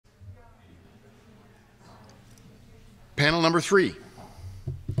panel number 3.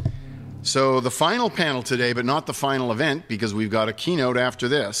 So the final panel today, but not the final event, because we've got a keynote after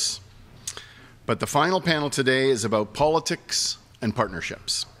this. But the final panel today is about politics and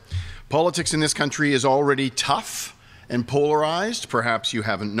partnerships. Politics in this country is already tough and polarized, perhaps you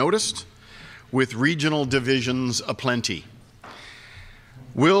haven't noticed, with regional divisions aplenty.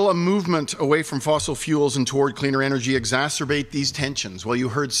 Will a movement away from fossil fuels and toward cleaner energy exacerbate these tensions? Well, you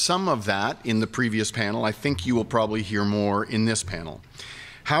heard some of that in the previous panel. I think you will probably hear more in this panel.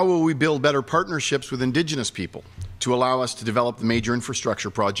 How will we build better partnerships with Indigenous people to allow us to develop the major infrastructure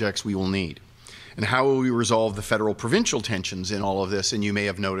projects we will need? And how will we resolve the federal-provincial tensions in all of this? And you may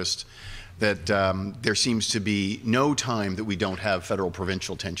have noticed that there seems to be no time that we don't have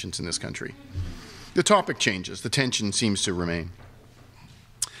federal-provincial tensions in this country. The topic changes. The tension seems to remain.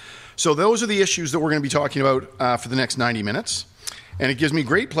 So those are the issues that we're going to be talking about for the next 90 minutes. And it gives me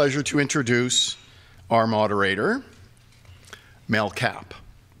great pleasure to introduce our moderator, Mel Cappe.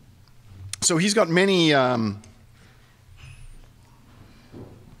 So he's got many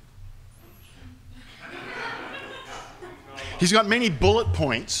bullet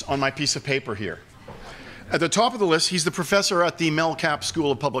points on my piece of paper here. At the top of the list, he's the professor at the Mel Cappe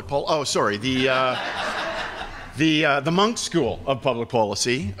School of Public Policy. Oh, sorry, the Munk School of Public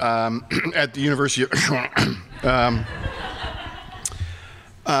Policy at the University of...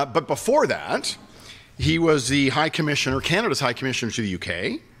 but before that, he was the High Commissioner, Canada's High Commissioner to the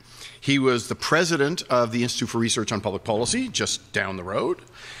UK. He was the president of the Institute for Research on Public Policy, just down the road.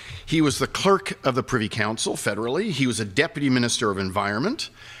 He was the clerk of the Privy Council federally. He was a deputy minister of environment.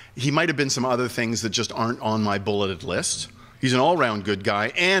 He might have been some other things that just aren't on my bulleted list. He's an all-round good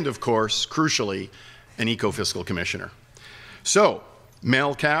guy, and of course, crucially, an eco-fiscal commissioner. So,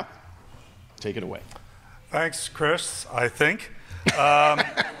 Mel Cappe, take it away. Thanks, Chris, I think.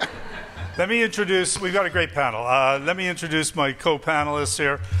 Let me introduce, we've got a great panel. Let me introduce my co-panelists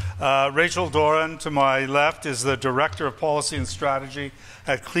here. Rachel Doran, to my left, is the Director of Policy and Strategy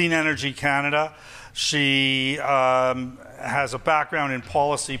at Clean Energy Canada. She has a background in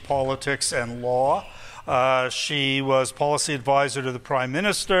policy, politics, and law. She was policy advisor to the Prime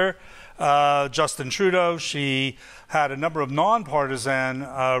Minister, Justin Trudeau. She had a number of nonpartisan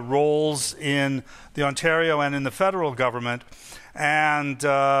roles in the Ontario and in the federal government, and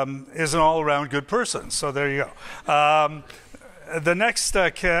is an all-around good person. So there you go. The next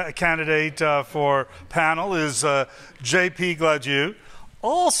candidate for panel is J.P. Gladu,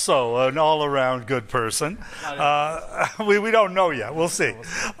 also an all-around good person. We don't know yet. We'll see.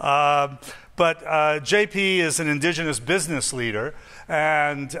 But J.P. is an Indigenous business leader,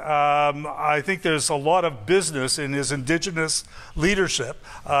 and I think there's a lot of business in his Indigenous leadership,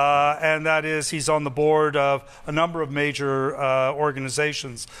 and that is he's on the board of a number of major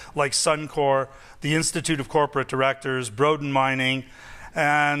organizations like Suncor, the Institute of Corporate Directors, Broden Mining,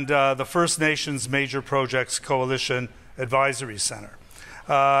 and the First Nations Major Projects Coalition Advisory Center.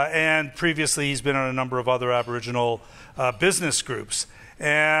 And previously he's been on a number of other Aboriginal business groups.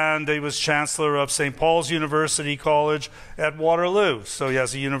 And he was Chancellor of St. Paul's University College at Waterloo, so he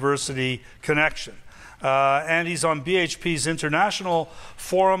has a university connection. And he's on BHP's International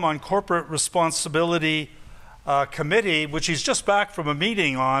Forum on Corporate Responsibility Committee, which he's just back from a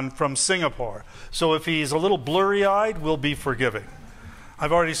meeting on from Singapore. So if he's a little blurry-eyed, we'll be forgiving.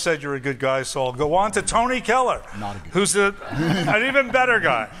 I've already said you're a good guy, so I'll go on to Tony Keller, who's an even better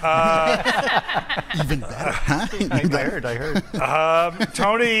guy. Even better, huh? I heard.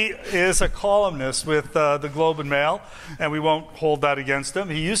 Tony is a columnist with the Globe and Mail, and we won't hold that against him.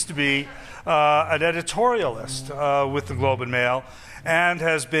 He used to be an editorialist with the Globe and Mail, and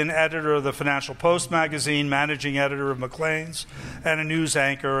has been editor of the Financial Post magazine, managing editor of Maclean's, and a news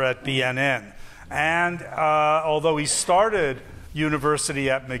anchor at BNN. And although he started university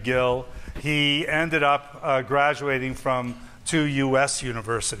at McGill, he ended up graduating from 2 U.S.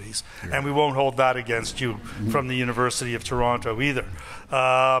 universities, and we won't hold that against you from the University of Toronto either.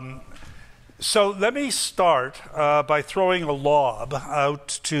 So let me start by throwing a lob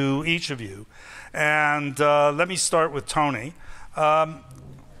out to each of you, and let me start with Tony.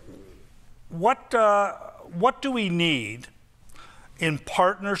 What do we need in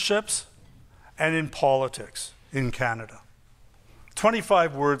partnerships and in politics in Canada?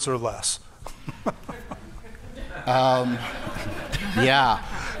 25 words or less. Yeah.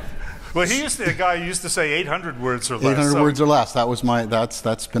 Well, the guy used to say 800 words or less. 800 words or less.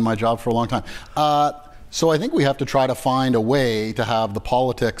 That's been my job for a long time. So I think we have to try to find a way to have the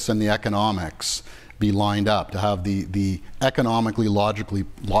politics and the economics be lined up, to have the economically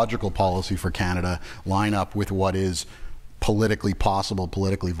logical policy for Canada line up with what is politically possible,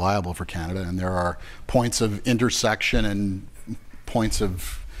 politically viable for Canada, and there are points of intersection and points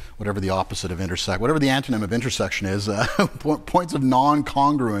of whatever the opposite of whatever the antonym of intersection is, points of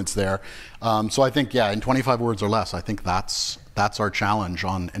non-congruence there. So I think, yeah, in 25 words or less, I think that's our challenge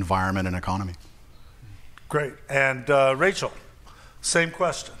on environment and economy. Great. And Rachel, same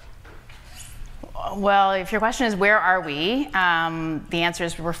question. Well, if your question is where are we, the answer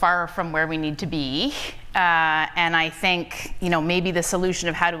is we're far from where we need to be. And I think, maybe the solution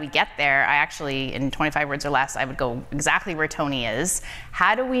of how do we get there, I actually, in 25 words or less, I would go exactly where Tony is.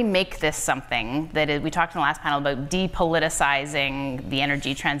 How do we make this something that is, we talked in the last panel about depoliticizing the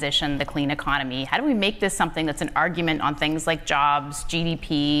energy transition, the clean economy. How do we make this something that's an argument on things like jobs,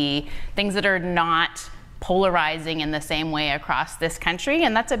 GDP, things that are not polarizing in the same way across this country?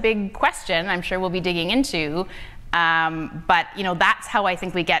 And that's a big question I'm sure we'll be digging into. But that's how I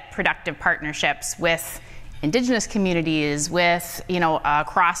think we get productive partnerships with Indigenous communities, with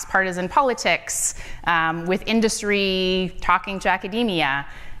cross-partisan politics, with industry, talking to academia.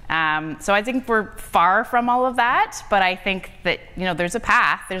 So I think we're far from all of that, but I think that there's a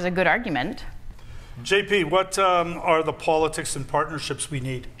path, there's a good argument. JP, what are the politics and partnerships we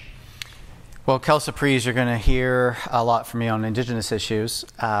need? Well, Kelsey, you're going to hear a lot from me on Indigenous issues.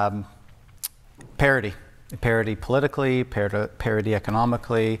 Parity. Parity politically, parity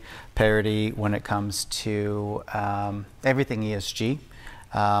economically, parity when it comes to everything ESG.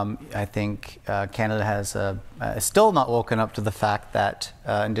 I think Canada has still not woken up to the fact that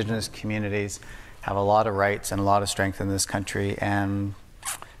Indigenous communities have a lot of rights and a lot of strength in this country, and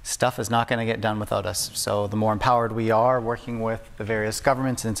stuff is not going to get done without us. So the more empowered we are working with the various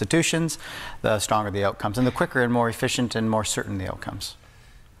governments and institutions, the stronger the outcomes, and the quicker and more efficient and more certain the outcomes.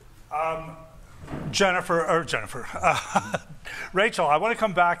 Rachel, I want to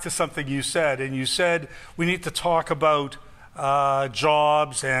come back to something you said, and you said we need to talk about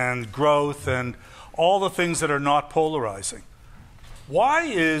jobs and growth and all the things that are not polarizing. Why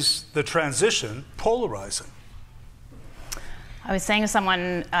is the transition polarizing? I was saying to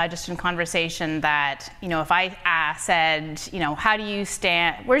someone just in conversation that, if I said, how do you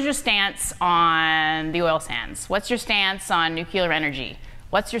stand, where's your stance on the oil sands? What's your stance on nuclear energy?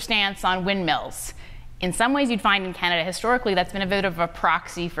 What's your stance on windmills? In some ways, you'd find in Canada, historically, that's been a bit of a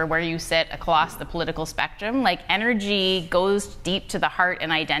proxy for where you sit across the political spectrum. Like, energy goes deep to the heart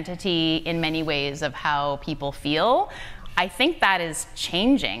and identity in many ways of how people feel. I think that is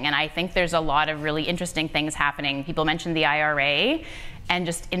changing, and I think there's a lot of really interesting things happening. People mentioned the IRA and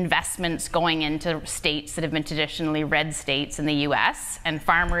just investments going into states that have been traditionally red states in the US, and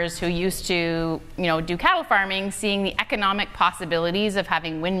farmers who used to do cattle farming seeing the economic possibilities of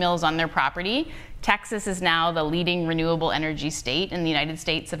having windmills on their property. Texas is now the leading renewable energy state in the United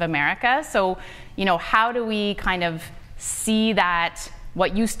States of America. So, how do we kind of see that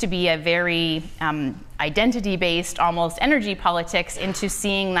what used to be a very identity-based, almost energy politics, into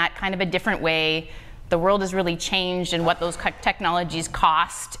seeing that kind of a different way? The world has really changed, and what those technologies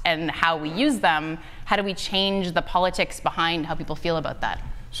cost and how we use them. How do we change the politics behind how people feel about that?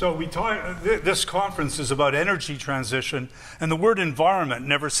 So this conference is about energy transition, and the word environment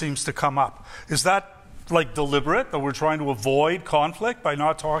never seems to come up. Is that like deliberate, that we're trying to avoid conflict by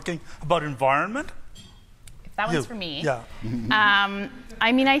not talking about environment? If that one's for me. Yeah.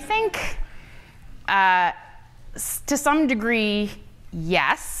 I think to some degree,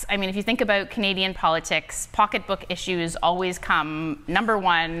 yes. If you think about Canadian politics, pocketbook issues always come number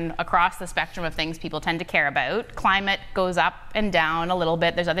one across the spectrum of things people tend to care about. Climate goes up and down a little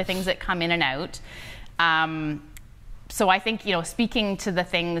bit. There's other things that come in and out. So I think, speaking to the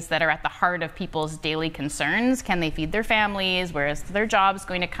things that are at the heart of people's daily concerns, can they feed their families? Where is their jobs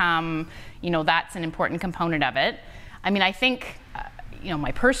going to come? That's an important component of it. I think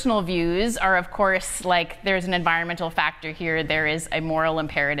my personal views are, of course, like, there's an environmental factor here. There is a moral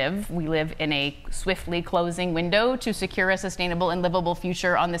imperative. We live in a swiftly closing window to secure a sustainable and livable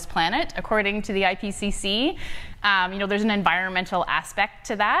future on this planet, according to the IPCC. There's an environmental aspect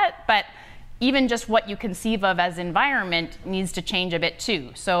to that, but even just what you conceive of as environment needs to change a bit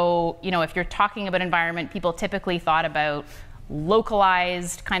too. So, if you're talking about environment, people typically thought about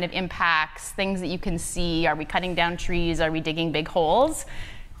localized kind of impacts, things that you can see. Are we cutting down trees? Are we digging big holes?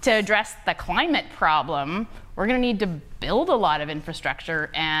 To address the climate problem, we're going to need to build a lot of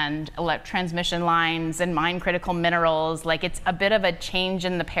infrastructure and transmission lines and mine critical minerals. Like, it's a bit of a change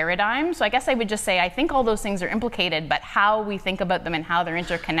in the paradigm. So I guess I would just say I think all those things are implicated, but how we think about them and how they're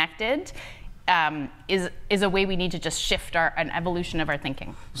interconnected is a way we need to just shift an evolution of our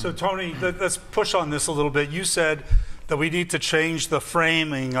thinking. So Tony, let's push on this a little bit. You said that we need to change the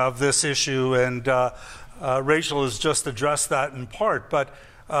framing of this issue, and Rachel has just addressed that in part, but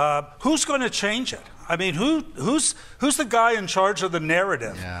who's going to change it? I mean, who's the guy in charge of the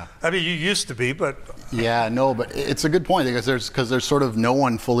narrative? Yeah. I mean, you used to be, but yeah, no, but it's a good point because there's sort of no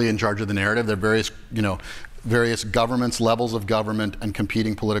one fully in charge of the narrative. There are various governments, levels of government, and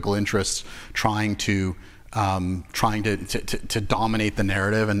competing political interests trying to dominate the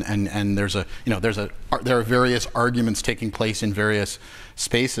narrative, and there are various arguments taking place in various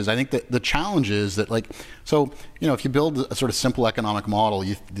spaces. I think that the challenge is that, if you build a sort of simple economic model,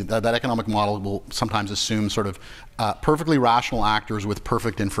 that economic model will sometimes assume sort of perfectly rational actors with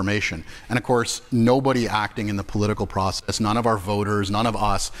perfect information. And of course, nobody acting in the political process, none of our voters, none of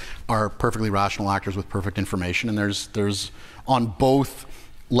us are perfectly rational actors with perfect information. And there's on both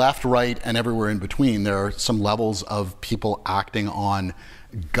left, right, and everywhere in between, there are some levels of people acting on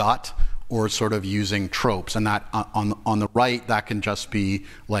gut or sort of using tropes. And that on the right, that can just be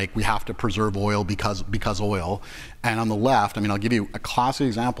like, we have to preserve oil because oil. And on the left, I mean, I'll give you a classic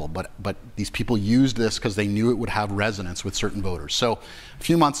example, but these people used this because they knew it would have resonance with certain voters. So a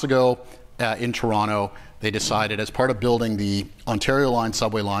few months ago in Toronto, they decided, as part of building the Ontario Line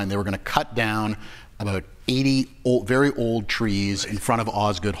subway line, they were going to cut down about 80 very old trees in front of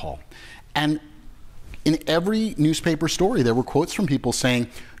Osgoode Hall. And in every newspaper story, there were quotes from people saying,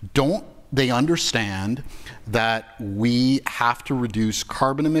 don't they understand that we have to reduce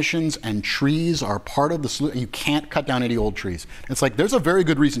carbon emissions and trees are part of the solution? You can't cut down 80 old trees. It's like, there's a very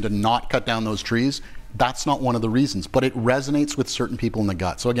good reason to not cut down those trees. That's not one of the reasons, but it resonates with certain people in the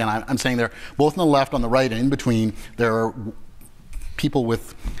gut. So again, I'm saying there, both on the left, on the right, and in between, there are people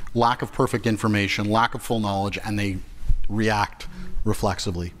with lack of perfect information, lack of full knowledge, and they react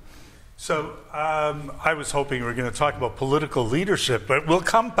reflexively. So I was hoping we were going to talk about political leadership, but we'll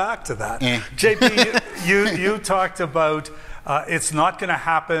come back to that. JP, you talked about it's not going to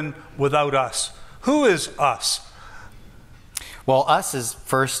happen without us. Who is us? Well, us is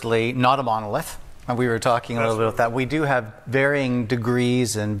firstly not a monolith. We were talking a little bit about that. We do have varying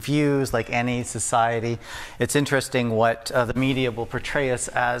degrees and views, like any society. It's interesting what the media will portray us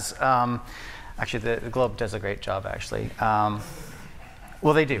as. Actually, the Globe does a great job, actually.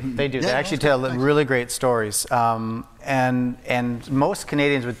 Well, they do. They do. Yeah, they actually tell really great stories. And most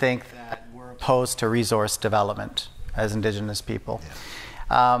Canadians would think that we're opposed to resource development as Indigenous people.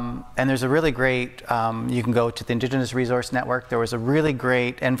 Yeah. And there's a really great, you can go to the Indigenous Resource Network. There was a really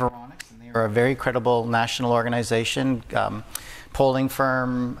great Environics. They're a very credible national organization, polling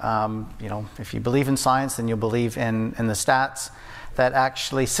firm. If you believe in science, then you'll believe in the stats, that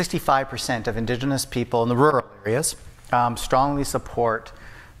actually 65% of Indigenous people in the rural areas strongly support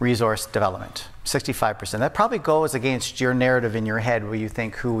resource development. 65%. That probably goes against your narrative in your head where you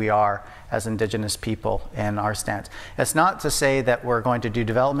think who we are as Indigenous people and our stance. It's not to say that we're going to do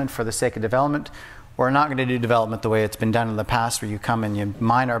development for the sake of development. We're not going to do development the way it's been done in the past, where you come and you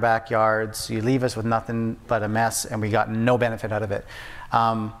mine our backyards, you leave us with nothing but a mess, and we got no benefit out of it.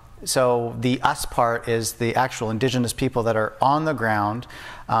 So the us part is the actual Indigenous people that are on the ground,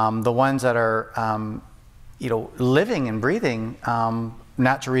 the ones that are living and breathing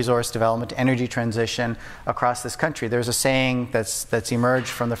natural resource development, energy transition across this country. There's a saying that's emerged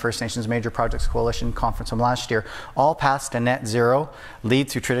from the First Nations Major Projects Coalition conference from last year: all paths to net zero lead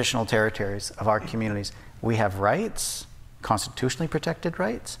through traditional territories of our communities. We have rights, constitutionally protected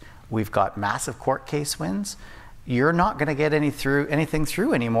rights. We've got massive court case wins. You're not going to get anything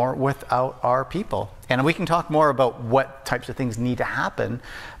through anymore without our people. And we can talk more about what types of things need to happen,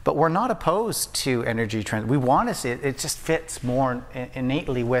 but we're not opposed to energy transition. We want to see it. It just fits more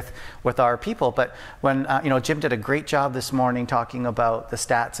innately with our people. But when Jim did a great job this morning talking about the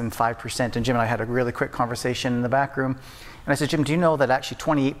stats and 5%, and Jim and I had a really quick conversation in the back room. And I said, Jim, do you know that actually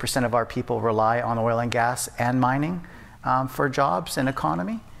 28% of our people rely on oil and gas and mining for jobs and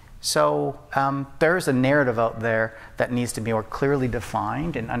economy? So there is a narrative out there that needs to be more clearly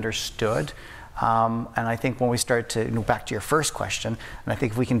defined and understood. And I think when we start to, back to your first question, and I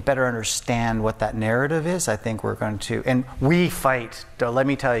think if we can better understand what that narrative is, I think we're going to, and we fight, let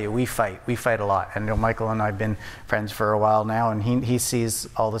me tell you, we fight a lot. And Michael and I have been friends for a while now, and he sees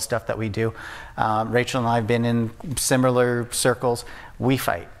all the stuff that we do. Rachel and I have been in similar circles. We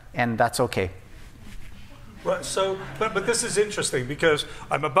fight, and that's okay. Well, but this is interesting, because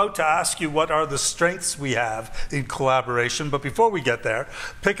I'm about to ask you what are the strengths we have in collaboration. But before we get there,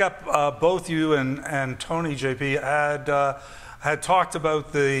 pick up both you and Tony, JP, had talked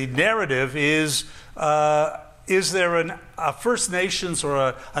about the narrative. Is there a First Nations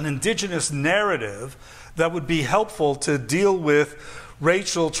or an Indigenous narrative that would be helpful to deal with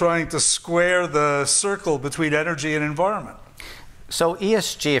Rachel trying to square the circle between energy and environment? So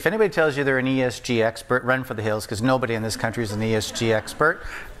ESG, if anybody tells you they're an ESG expert, run for the hills, because nobody in this country is an ESG expert.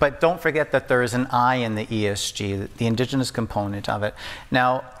 But don't forget that there is an I in the ESG, the Indigenous component of it.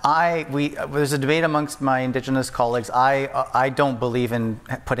 Now, there's a debate amongst my Indigenous colleagues. I don't believe in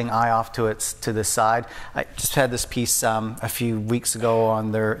putting I off to the side. I just had this piece a few weeks ago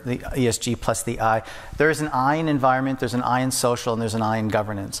on the ESG plus the I. There's an I in environment, there's an I in social, and there's an I in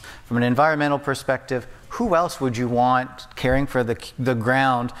governance. From an environmental perspective, who else would you want caring for the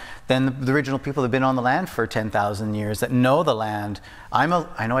ground than the original people that have been on the land for 10,000 years, that know the land? I know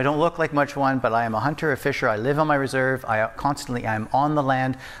I don't look like much one, but I am a hunter, a fisher. I live on my reserve. I am on the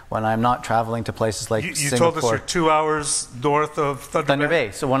land when I'm not traveling to places like Singapore. You told us you're 2 hours north of Thunder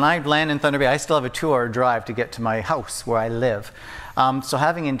Bay. So when I land in Thunder Bay, I still have a 2-hour drive to get to my house where I live. So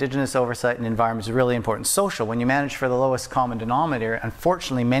having Indigenous oversight in environment is really important. Social, when you manage for the lowest common denominator,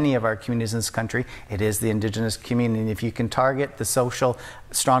 unfortunately many of our communities in this country, it is the Indigenous community. If you can target the social,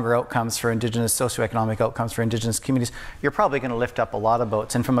 stronger outcomes for Indigenous, socioeconomic outcomes for Indigenous communities, you're probably going to lift up a lot of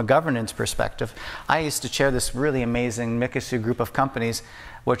boats. And from a governance perspective, I used to chair this really amazing Mikisew group of companies,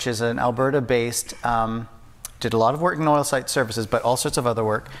 which is an Alberta-based, did a lot of work in oil site services, but all sorts of other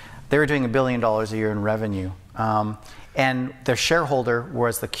work. They were doing $1 billion a year in revenue. And their shareholder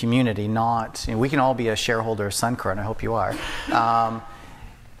was the community, not, we can all be a shareholder of Suncor, and I hope you are.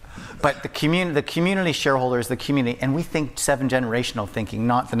 But the community shareholder is the community, and we think 7-generational thinking,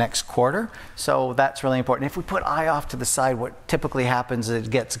 not the next quarter. So that's really important. If we put I off to the side, what typically happens is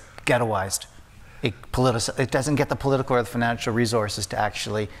it gets ghettoized. It doesn't get the political or the financial resources to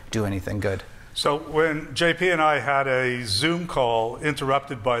actually do anything good. So when JP and I had a Zoom call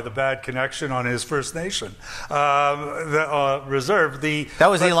interrupted by the bad connection on his First Nation reserve, that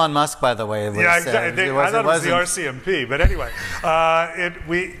was Elon Musk, by the way. Yeah, exactly. I thought it was the RCMP, but anyway,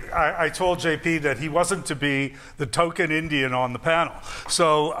 I told JP that he wasn't to be the token Indian on the panel.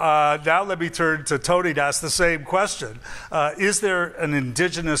 So now let me turn to Tony to ask the same question. Is there an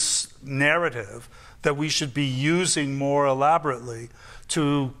Indigenous narrative that we should be using more elaborately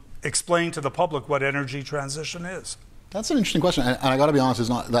to explain to the public what energy transition is? That's an interesting question, and I got to be honest,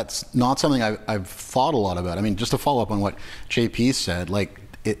 that's not something I've thought a lot about. I mean, just to follow up on what JP said,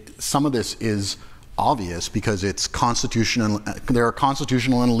 some of this is obvious because it's constitutional. There are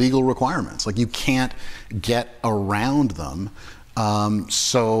constitutional and legal requirements. You can't get around them.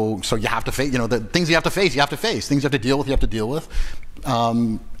 So you have to face, the things you have to face, things you have to deal with, you have to deal with.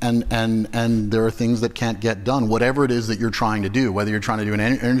 And there are things that can't get done, whatever it is that you're trying to do, whether you're trying to do an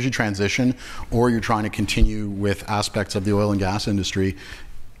energy transition or you're trying to continue with aspects of the oil and gas industry.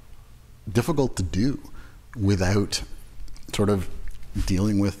 Difficult to do without sort of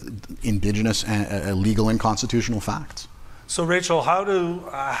dealing with Indigenous legal and constitutional facts. So Rachel, how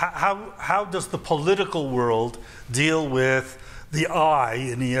does the political world deal with the I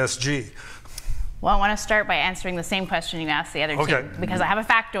in ESG? Well, I want to start by answering the same question you asked the other two, because I have a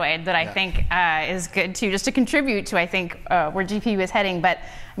factoid that I think is good too, just to contribute to, I think, where GP was heading. But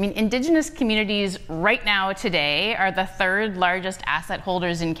I mean, Indigenous communities right now today are the 3rd largest asset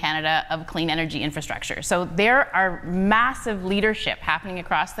holders in Canada of clean energy infrastructure. So there are massive leadership happening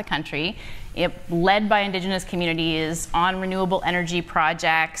across the country, led by Indigenous communities on renewable energy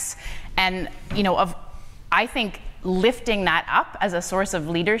projects. And, I think lifting that up as a source of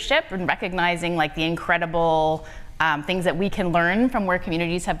leadership and recognizing the incredible things that we can learn from where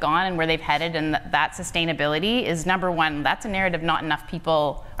communities have gone and where they've headed, and that sustainability is number one. That's a narrative not enough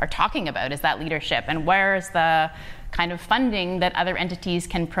people are talking about, is that leadership. And where's the kind of funding that other entities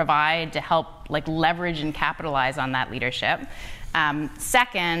can provide to help leverage and capitalize on that leadership?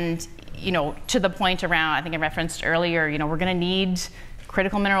 Second, to the point around, I think I referenced earlier, we're going to need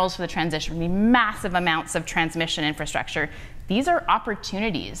critical minerals for the transition. We need massive amounts of transmission infrastructure. These are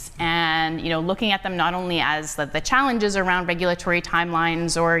opportunities, and looking at them not only as the challenges around regulatory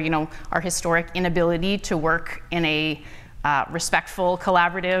timelines or our historic inability to work in a respectful,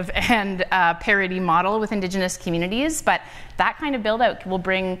 collaborative, and parity model with Indigenous communities, but that kind of build-out will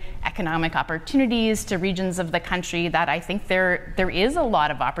bring economic opportunities to regions of the country that I think there is a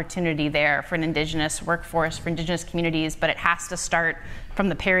lot of opportunity there for an Indigenous workforce, for Indigenous communities, but it has to start from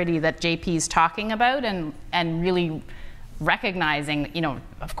the parity that JP is talking about, and really recognizing,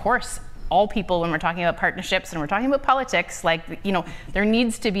 of course, all people, when we're talking about partnerships and we're talking about politics, there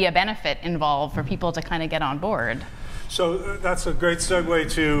needs to be a benefit involved for people to kind of get on board. So that's a great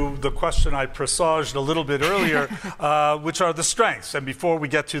segue to the question I presaged a little bit earlier, which are the strengths. And before we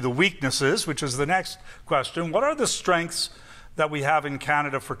get to the weaknesses, which is the next question, what are the strengths that we have in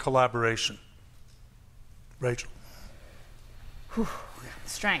Canada for collaboration? Rachel.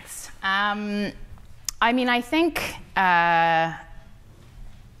 Strengths. I mean, I think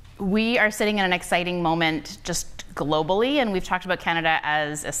we are sitting in an exciting moment just globally, and we've talked about Canada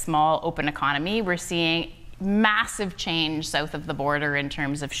as a small open economy. We're seeing massive change south of the border in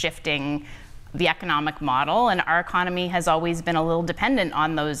terms of shifting the economic model, and our economy has always been a little dependent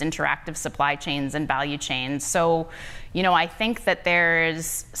on those interactive supply chains and value chains. So, you know, I think that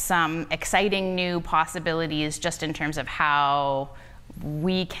there's some exciting new possibilities just in terms of how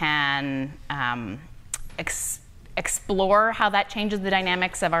we can explore how that changes the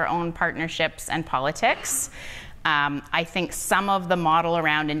dynamics of our own partnerships and politics. I think some of the model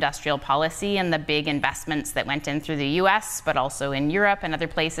around industrial policy and the big investments that went in through the US, but also in Europe and other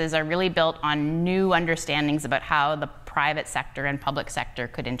places, are really built on new understandings about how the private sector and public sector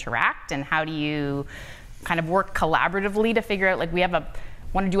could interact, and how do you kind of work collaboratively to figure out, like, we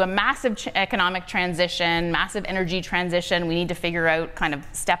want to do a massive economic transition, massive energy transition. We need to figure out kind of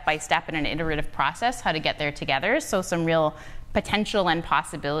step by step in an iterative process how to get there together. So some real potential and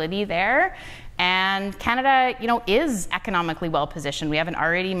possibility there. And Canada, you know, is economically well positioned. We have an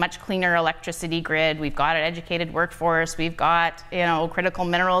already much cleaner electricity grid. We've got an educated workforce. We've got, you know, critical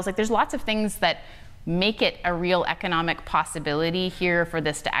minerals. Like, there's lots of things that make it a real economic possibility here for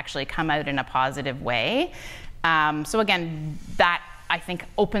this to actually come out in a positive way. So again, that, I think,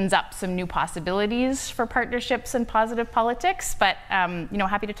 opens up some new possibilities for partnerships and positive politics. But, you know,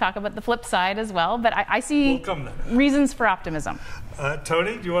 happy to talk about the flip side as well. But I see reasons for optimism.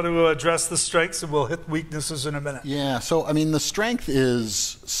 Tony, do you want to address the strengths, and we'll hit weaknesses in a minute? Yeah, so I mean, the strength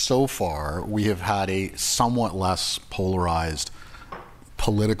is, so far, we have had a somewhat less polarized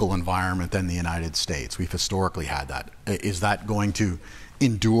political environment than the United States. We've historically had that. Is that going to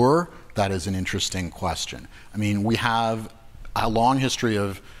endure? That is an interesting question. I mean, we have a long history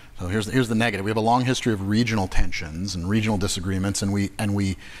of, so here's the negative. We have a long history of regional tensions and regional disagreements, and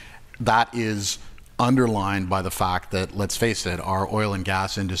we that is underlined by the fact that, let's face it, our oil and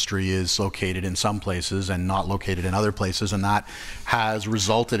gas industry is located in some places and not located in other places, and that has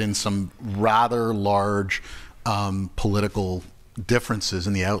resulted in some rather large political differences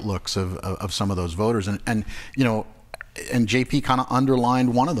in the outlooks of some of those voters. And you know, and JP kind of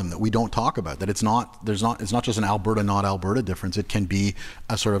underlined one of them that we don't talk about, that it's not just an Alberta, not Alberta difference. It can be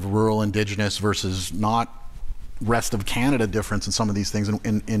a sort of rural Indigenous versus not rest of Canada difference in some of these things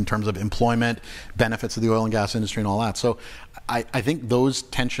in terms of employment, benefits of the oil and gas industry and all that. So I think those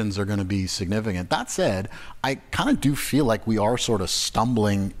tensions are going to be significant. That said, I kind of do feel like we are sort of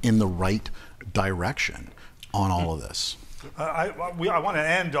stumbling in the right direction on all of this. I want to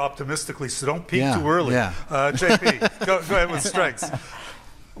end optimistically, so don't peak too early. Yeah. JP, go ahead with strengths.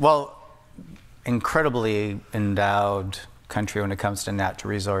 Well, incredibly endowed country when it comes to natural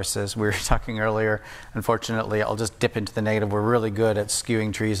resources. We were talking earlier, unfortunately, I'll just dip into the negative. We're really good at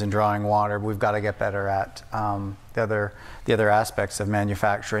skewing trees and drawing water. We've got to get better at the other aspects of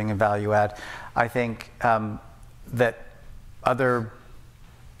manufacturing and value add. I think that other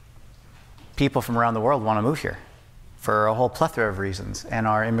people from around the world want to move here for a whole plethora of reasons. And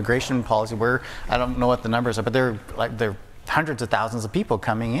our immigration policy, I don't know what the numbers are, but they're hundreds of thousands of people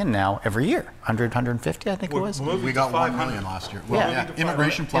coming in now every year. 100, 150, I think it was. We got 1 million last year. Well, yeah.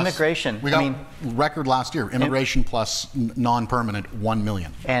 Immigration plus. Immigration. We got record last year. Immigration plus non-permanent, 1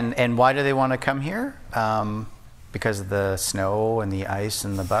 million. And why do they want to come here? Because of the snow and the ice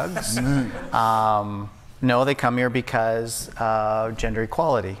and the bugs? No, they come here because gender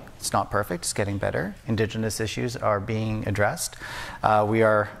equality. It's not perfect, it's getting better. Indigenous issues are being addressed. We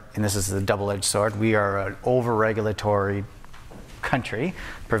are, and this is a double-edged sword, we are an over-regulatory country,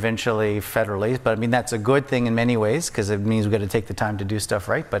 provincially, federally, but I mean that's a good thing in many ways because it means we've got to take the time to do stuff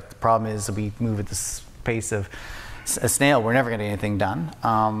right, but the problem is we move at the pace of a snail, we're never going to get anything done.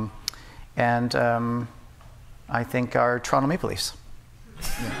 I think our Toronto Maple Leafs.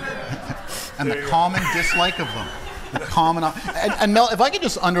 And the common dislike of them. And Mel, if I could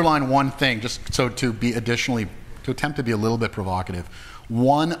just underline one thing, just so to attempt to be a little bit provocative,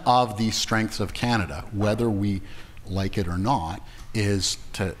 one of the strengths of Canada, whether we like it or not, is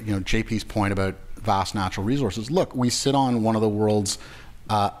to, you know, JP's point about vast natural resources. Look, we sit on one of the world's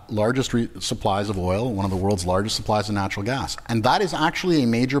largest supplies of oil, one of the world's largest supplies of natural gas. And that is actually a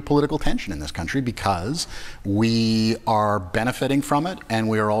major political tension in this country because we are benefiting from it and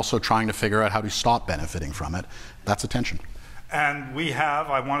we are also trying to figure out how to stop benefiting from it. That's a tension. And we have,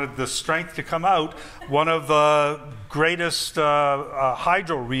 I wanted the strength to come out, one of the greatest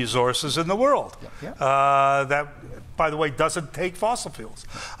hydro resources in the world. That, by the way, doesn't take fossil fuels.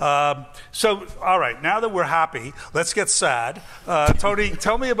 So, all right, now that we're happy, let's get sad. Tony,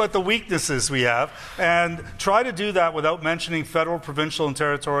 tell me about the weaknesses we have, and try to do that without mentioning federal, provincial, and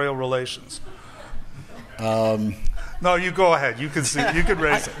territorial relations. No, you go ahead. You can see. You can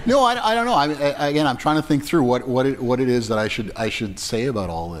raise it. No, I don't know. Again, I'm trying to think through what it is that I should say about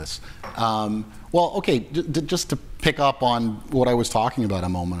all this. Well, okay, just to pick up on what I was talking about a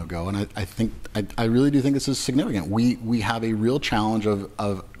moment ago, and I really do think this is significant. We have a real challenge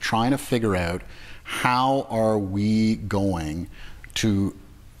of trying to figure out how are we going to.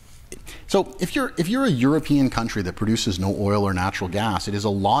 So if you're a European country that produces no oil or natural gas, it is a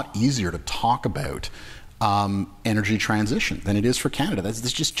lot easier to talk about energy transition than it is for Canada.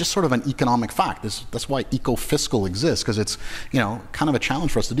 That's just sort of an economic fact. That's why eco-fiscal exists, because it's kind of a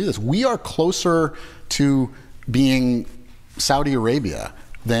challenge for us to do this. We are closer to being Saudi Arabia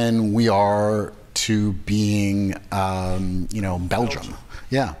than we are to being Belgium.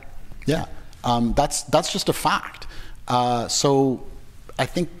 Yeah. That's just a fact. So I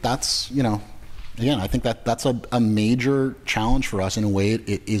think that's again, I think that's a major challenge for us in a way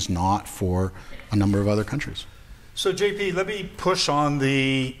it is not for a number of other countries. So JP, let me push on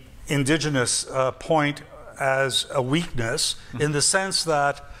the Indigenous point as a weakness in the sense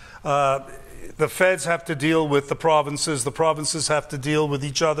that the feds have to deal with the provinces have to deal with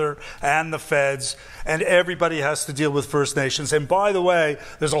each other and the feds, and everybody has to deal with First Nations. And by the way,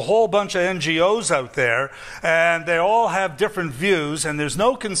 there's a whole bunch of NGOs out there, and they all have different views, and there's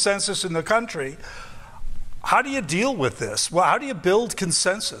no consensus in the country. How do you deal with this? Well, how do you build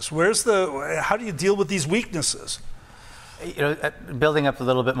consensus? How do you deal with these weaknesses? Building up a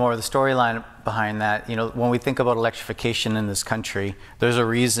little bit more of the storyline behind that, when we think about electrification in this country, there's a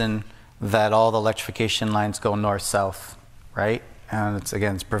reason that all the electrification lines go north-south, right? And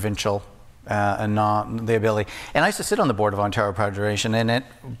it's provincial and not the ability. And I used to sit on the board of Ontario Power Generation, and it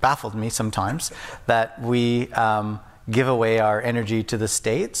baffled me sometimes that we give away our energy to the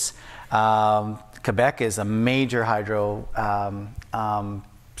states. Quebec is a major hydro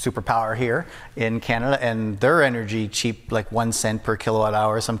superpower here in Canada, and their energy cheap, like 1 cent per kilowatt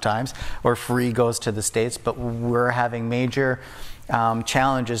hour sometimes, or free goes to the States. But we're having major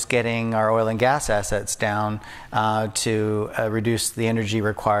challenges getting our oil and gas assets down to reduce the energy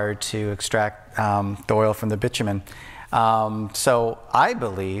required to extract the oil from the bitumen. So I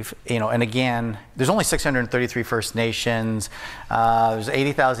believe, and again, there's only 633 First Nations, there's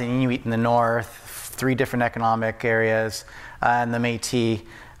 80,000 Inuit in the north, 3 different economic areas, and the Métis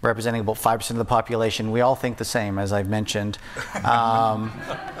representing about 5% of the population. We all think the same, as I've mentioned.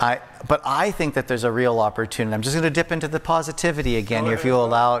 But I think that there's a real opportunity. I'm just going to dip into the positivity again here, if you'll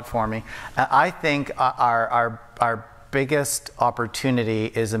allow it for me. I think our biggest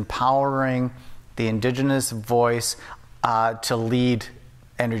opportunity is empowering the Indigenous voice to lead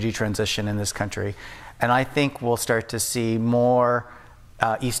energy transition in this country. And I think we'll start to see more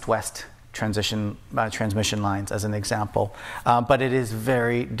east-west transmission lines, as an example. But it is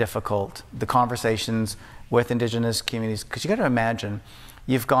very difficult, the conversations with Indigenous communities, because you got to imagine,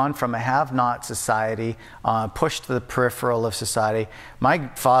 you've gone from a have-not society, pushed to the peripheral of society. My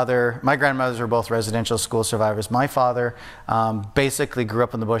grandmothers were both residential school survivors. My father basically grew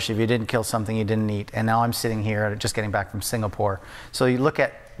up in the bush. If you didn't kill something, you didn't eat. And now I'm sitting here just getting back from Singapore. So you look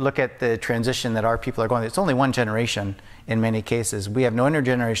at the transition that our people are going through. It's only one generation in many cases. We have no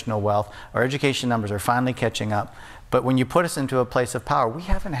intergenerational wealth. Our education numbers are finally catching up. But when you put us into a place of power, we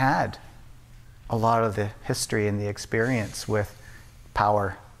haven't had a lot of the history and the experience with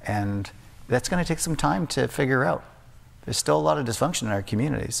power, and that's going to take some time to figure out. There's still a lot of dysfunction in our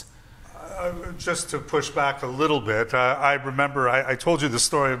communities. Just to push back a little bit, I remember I told you the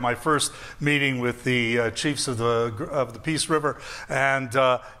story of my first meeting with the chiefs of the Peace River, and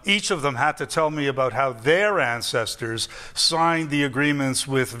each of them had to tell me about how their ancestors signed the agreements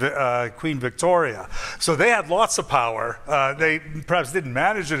with Queen Victoria. So they had lots of power. They perhaps didn't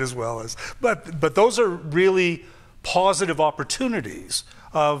manage it as well as, but those are really positive opportunities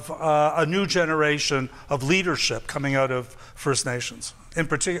of a new generation of leadership coming out of First Nations. In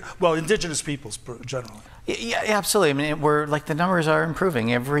particular, well, Indigenous peoples generally. Yeah, absolutely. I mean, the numbers are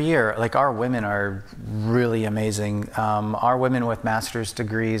improving every year. Like, our women are really amazing. Our women with master's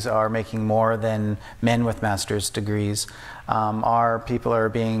degrees are making more than men with master's degrees. Our people are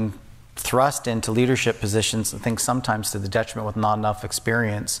being thrust into leadership positions, I think sometimes to the detriment with not enough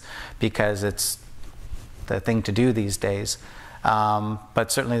experience, because it's the thing to do these days.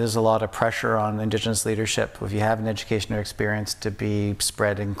 But certainly there's a lot of pressure on Indigenous leadership, if you have an education or experience, to be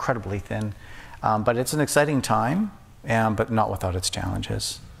spread incredibly thin. But it's an exciting time, but not without its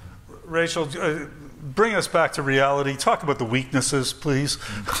challenges. Rachel, bring us back to reality. Talk about the weaknesses, please.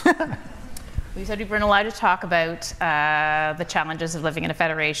 We said we weren't allowed to talk about the challenges of living in a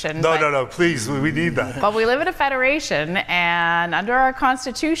federation. No, please, we need that. But we live in a federation, and under our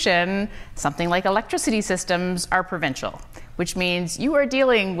constitution, something like electricity systems are provincial, which means you are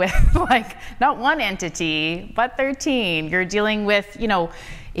dealing with like not one entity, but 13. You're dealing with,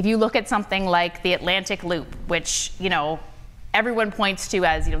 if you look at something like the Atlantic Loop, which, everyone points to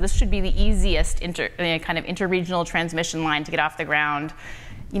as, this should be the easiest kind of interregional transmission line to get off the ground.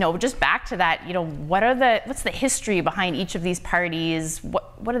 Just back to that, what's the history behind each of these parties?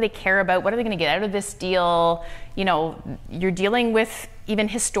 What do they care about? What are they going to get out of this deal? You're dealing with even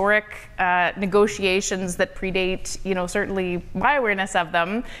historic negotiations that predate, certainly my awareness of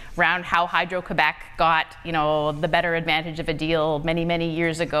them around how Hydro-Quebec got, the better advantage of a deal many, many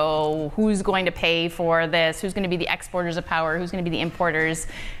years ago. Who's going to pay for this? Who's going to be the exporters of power? Who's going to be the importers?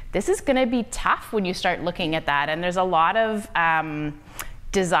 This is going to be tough when you start looking at that. And there's a lot of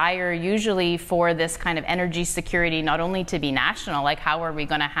desire usually for this kind of energy security, not only to be national, like how are we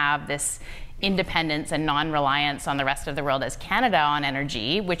going to have this independence and non-reliance on the rest of the world as Canada on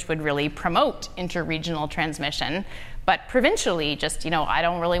energy, which would really promote interregional transmission, but provincially, just, I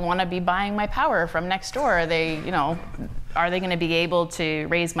don't really want to be buying my power from next door. Are they going to be able to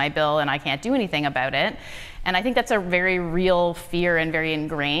raise my bill and I can't do anything about it? And I think that's a very real fear and very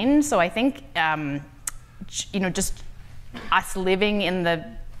ingrained. So I think, just us living in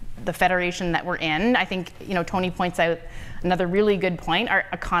the federation that we're in, I think, Tony points out another really good point. Our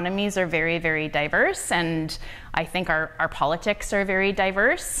economies are very, very diverse, and I think our politics are very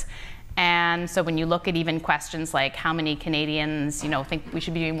diverse. And so when you look at even questions like how many Canadians, think we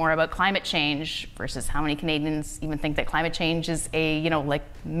should be doing more about climate change versus how many Canadians even think that climate change is a,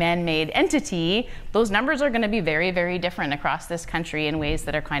 man-made entity, those numbers are going to be very, very different across this country in ways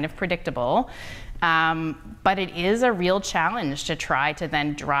that are kind of predictable. But it is a real challenge to try to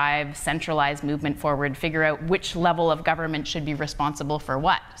then drive centralized movement forward, figure out which level of government should be responsible for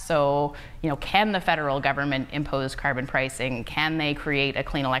what. So, can the federal government impose carbon pricing? Can they create a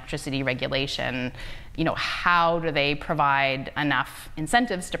clean electricity regulation? How do they provide enough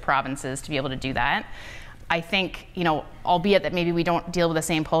incentives to provinces to be able to do that? I think, albeit that maybe we don't deal with the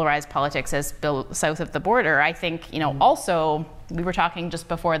same polarized politics as south of the border, I think, also, we were talking just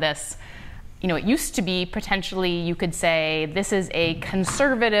before this, it used to be potentially, you could say, this is a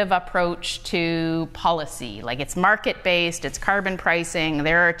conservative approach to policy. Like, it's market-based, it's carbon pricing,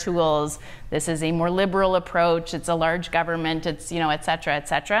 there are tools. This is a more liberal approach, it's a large government, it's, et cetera, et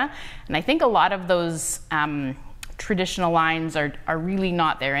cetera. And I think a lot of those traditional lines are really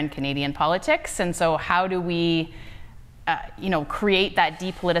not there in Canadian politics. And so how do we, create that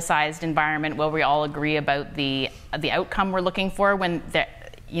depoliticized environment where we all agree about the outcome we're looking for when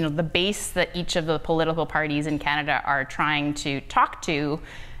the base that each of the political parties in Canada are trying to talk to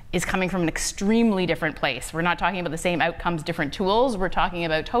is coming from an extremely different place. We're not talking about the same outcomes, different tools. We're talking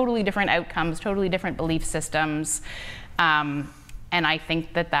about totally different outcomes, totally different belief systems. And I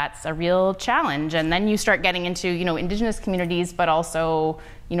think that that's a real challenge. And then you start getting into, Indigenous communities, but also,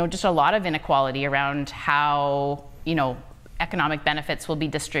 just a lot of inequality around how, economic benefits will be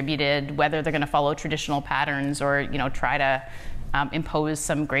distributed, whether they're going to follow traditional patterns or, try to impose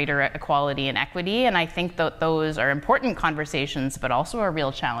some greater equality and equity. And I think that those are important conversations, but also a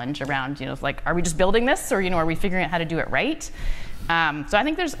real challenge around, are we just building this, or, are we figuring out how to do it right? So I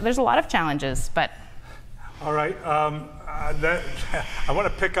think there's a lot of challenges, but. All right. I want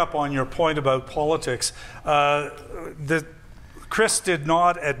to pick up on your point about politics. Chris did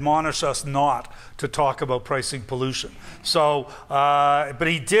not admonish us not to talk about pricing pollution. So, but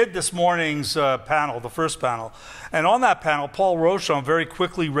he did this morning's panel, the first panel. And on that panel, Paul Rochon very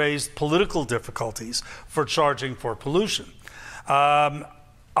quickly raised political difficulties for charging for pollution. I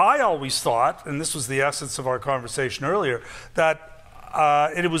always thought, and this was the essence of our conversation earlier,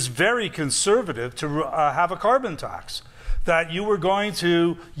 that it was very conservative to have a carbon tax. That you were going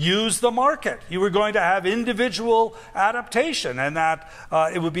to use the market. You were going to have individual adaptation, and that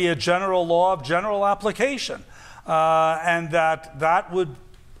it would be a general law of general application, and that would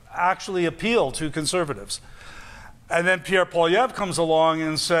actually appeal to conservatives. And then Pierre Poilievre comes along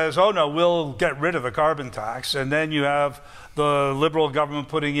and says, oh no, we'll get rid of the carbon tax. And then you have the Liberal government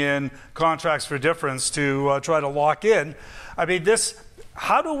putting in contracts for difference to try to lock in. I mean,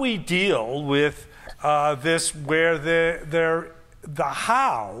 how do we deal with this where the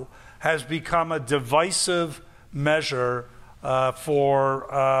how has become a divisive measure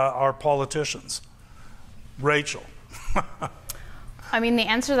for our politicians? Rachel. I mean, the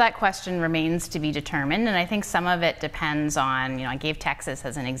answer to that question remains to be determined, and I think some of it depends on, I gave Texas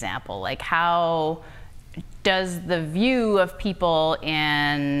as an example, like how does the view of people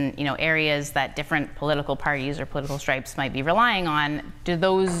in areas that different political parties or political stripes might be relying on, do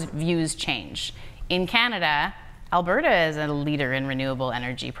those views change? In Canada, Alberta is a leader in renewable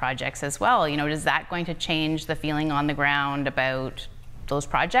energy projects as well. Is that going to change the feeling on the ground about those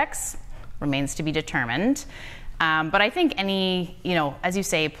projects? Remains to be determined. But I think as you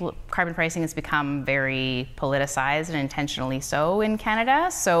say, carbon pricing has become very politicized and intentionally so in Canada.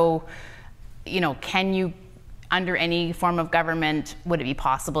 So, can you, under any form of government, would it be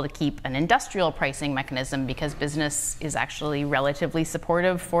possible to keep an industrial pricing mechanism because business is actually relatively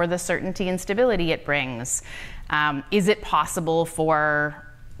supportive for the certainty and stability it brings? Is it possible for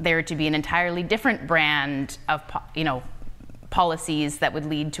there to be an entirely different brand of, policies that would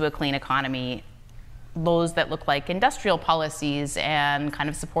lead to a clean economy? Those that look like industrial policies and kind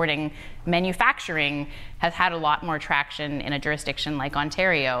of supporting manufacturing has had a lot more traction in a jurisdiction like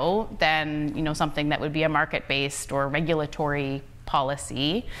Ontario than something that would be a market-based or regulatory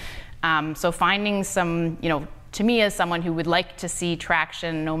policy. So finding some, to me as someone who would like to see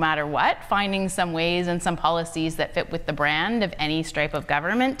traction no matter what, finding some ways and some policies that fit with the brand of any stripe of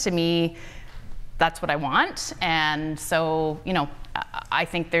government, to me, that's what I want. And so, I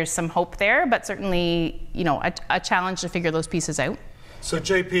think there's some hope there, but certainly, a challenge to figure those pieces out. So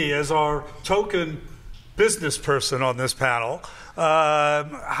JP, as our token business person on this panel,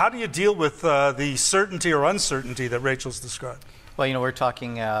 how do you deal with the certainty or uncertainty that Rachel's described? Well, we're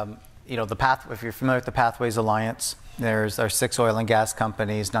talking, the path. If you're familiar with the Pathways Alliance, there's our 6 oil and gas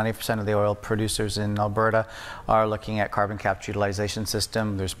companies. 90% of the oil producers in Alberta are looking at carbon capture utilization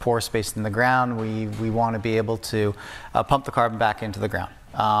system. There's pore space in the ground. We want to be able to pump the carbon back into the ground.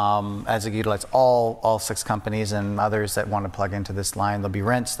 As it utilizes all 6 companies and others that want to plug into this line. There'll be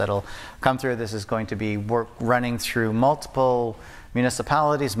rents that'll come through. This is going to be running through multiple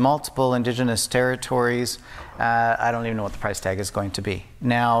municipalities, multiple Indigenous territories. I don't even know what the price tag is going to be.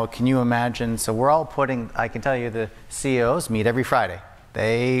 Now, can you imagine? So we're all I can tell you the CEOs meet every Friday.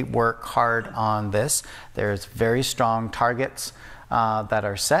 They work hard on this. There's very strong targets that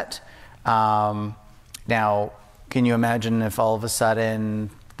are set. Now, can you imagine if all of a sudden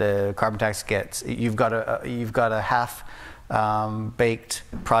the carbon tax you've got a half baked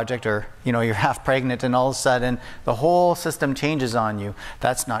project, or you're half pregnant, and all of a sudden the whole system changes on you?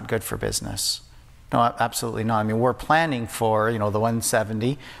 That's not good for business. No, absolutely not. I mean, we're planning for the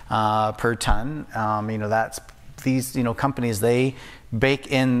 170 per ton. That's these companies, they bake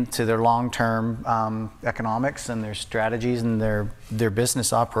into their long-term economics and their strategies and their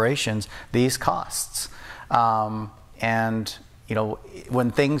business operations these costs. And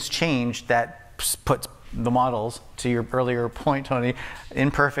when things change, that puts the models, to your earlier point, Tony,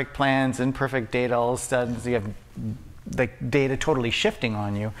 imperfect plans, imperfect data, all of a sudden you have the data totally shifting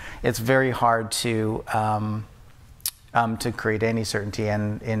on you. It's very hard to create any certainty,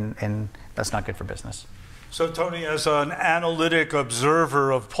 and that's not good for business. So Tony, as an analytic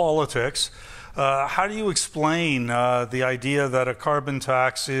observer of politics, how do you explain the idea that a carbon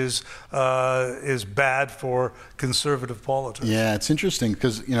tax is bad for conservative politics? Yeah, it's interesting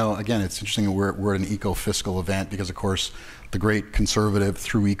because, again, it's interesting that we're at an eco-fiscal event because, of course, the great conservative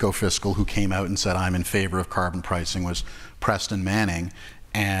through eco-fiscal who came out and said, I'm in favor of carbon pricing, was Preston Manning.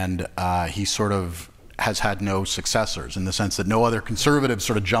 And he sort of has had no successors in the sense that no other conservatives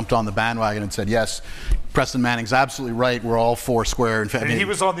sort of jumped on the bandwagon and said, yes, Preston Manning's absolutely right, we're all four square. And he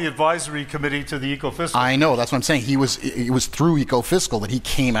was on the advisory committee to the eco-fiscal. I know, that's what I'm saying. It was through eco-fiscal that he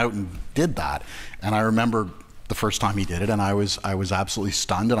came out and did that. And I remember the first time he did it, and I was absolutely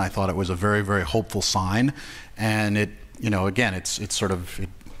stunned, and I thought it was a very, very hopeful sign. And it, again, it's an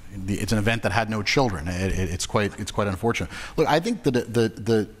event that had no children. It's quite unfortunate. Look, I think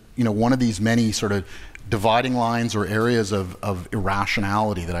that one of these many sort of dividing lines or areas of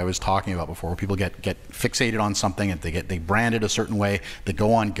irrationality that I was talking about before, where people get fixated on something and they brand it a certain way, they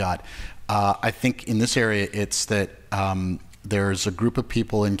go on gut. I think in this area it's that there's a group of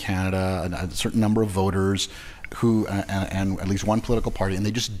people in Canada, a certain number of voters who, and at least one political party, and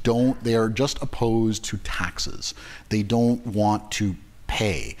they are just opposed to taxes. They don't want to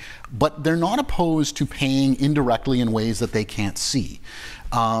pay, but they're not opposed to paying indirectly in ways that they can't see.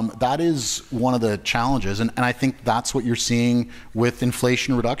 That is one of the challenges, and I think that's what you're seeing with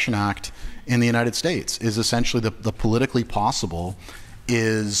Inflation Reduction Act in the United States, is essentially the politically possible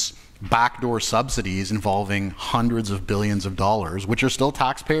is backdoor subsidies involving hundreds of billions of dollars, which are still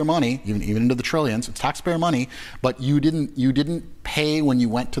taxpayer money, even into the trillions. It's taxpayer money, but you didn't pay when you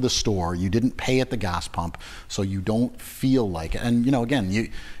went to the store. You didn't pay at the gas pump, so you don't feel like it. And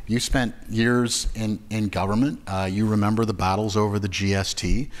again, you spent years in government. You remember the battles over the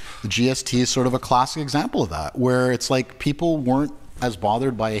GST. The GST is sort of a classic example of that, where it's like people weren't as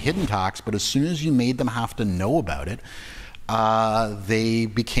bothered by a hidden tax, but as soon as you made them have to know about it, they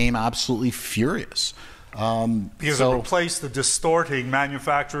became absolutely furious. Because it replaced the distorting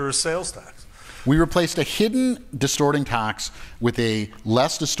manufacturer's sales tax. We replaced a hidden distorting tax with a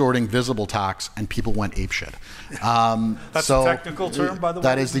less distorting visible tax, and people went apeshit. That's a technical term, by the way?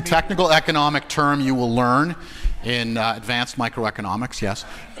 That is the technical economic term you will learn in advanced microeconomics, yes.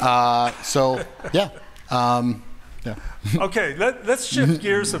 Yeah. Okay, let's shift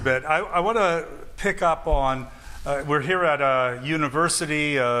gears a bit. I want to pick up on, we're here at a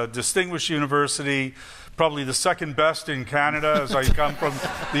university, a distinguished university, probably the second best in Canada as I come from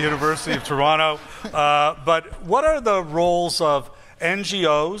the University of Toronto. But what are the roles of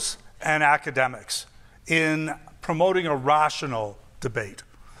NGOs and academics in promoting a rational debate?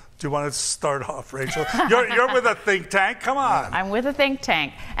 Do you want to start off, Rachel? You're with a think tank. Come on. I'm with a think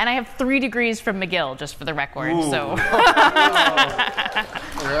tank, and I have 3 degrees from McGill, just for the record. Ooh. So.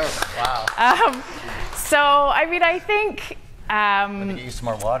 Wow. So I mean, I think. Let me get you some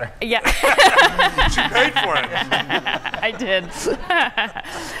more water. Yeah. She paid for it. I did.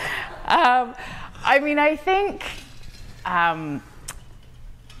 I mean, I think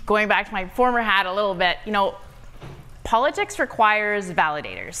going back to my former hat a little bit, politics requires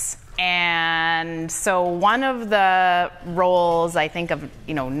validators. And so one of the roles, I think, of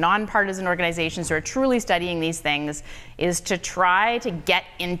nonpartisan organizations who are truly studying these things is to try to get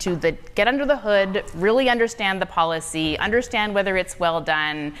under the hood, really understand the policy, understand whether it's well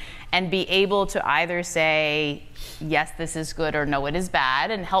done, and be able to either say, yes, this is good, or no, it is bad,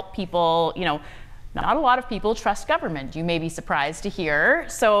 and help people, not a lot of people trust government, you may be surprised to hear.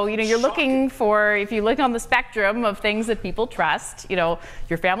 So, you're looking for, if you look on the spectrum of things that people trust, your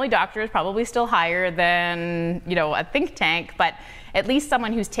family doctor is probably still higher than, a think tank, but at least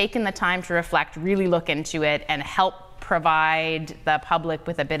someone who's taken the time to reflect, really look into it, and help provide the public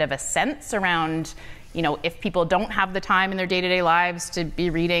with a bit of a sense around, if people don't have the time in their day-to-day lives to be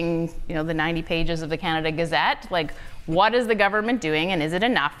reading, the 90 pages of the Canada Gazette, what is the government doing, and is it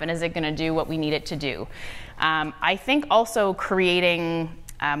enough, and is it going to do what we need it to do? I think also creating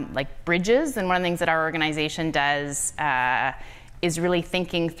bridges, and one of the things that our organization does is really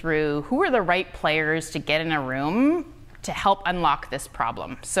thinking through who are the right players to get in a room to help unlock this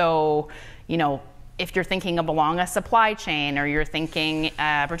problem. So, if you're thinking of along a supply chain, or you're thinking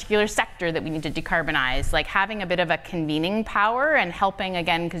a particular sector that we need to decarbonize, having a bit of a convening power and helping,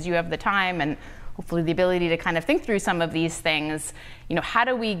 again, because you have the time and hopefully the ability to kind of think through some of these things, how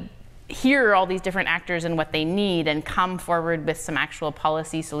do we hear all these different actors and what they need and come forward with some actual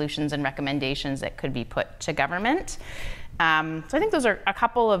policy solutions and recommendations that could be put to government? So I think those are a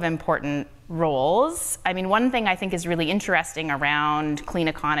couple of important roles. I mean, one thing I think is really interesting around clean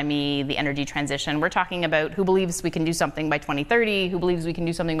economy, the energy transition, we're talking about who believes we can do something by 2030, who believes we can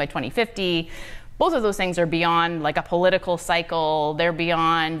do something by 2050. Both of those things are beyond a political cycle. They're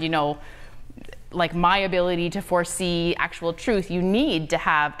beyond, my ability to foresee actual truth. You need to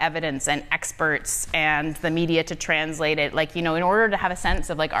have evidence and experts and the media to translate it. In order to have a sense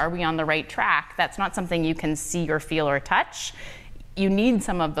of are we on the right track, that's not something you can see or feel or touch. You need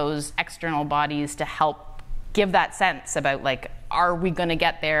some of those external bodies to help give that sense about are we going to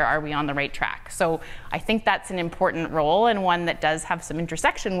get there? Are we on the right track? So I think that's an important role, and one that does have some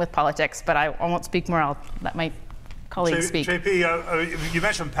intersection with politics, but I won't speak more. I'll let my colleagues speak. JP, you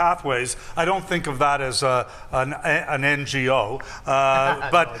mentioned pathways. I don't think of that as an NGO,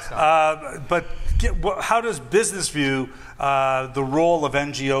 but how does business view the role of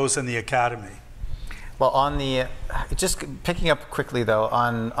NGOs in the academy? Well, just picking up quickly though,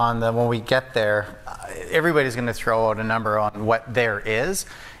 when we get there, everybody's going to throw out a number on what there is.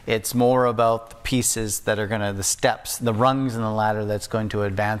 It's more about the pieces that are the steps, the rungs in the ladder that's going to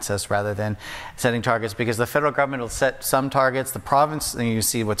advance us, rather than setting targets, because the federal government will set some targets, the province, and you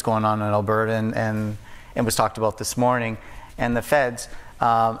see what's going on in Alberta and was talked about this morning, and the feds,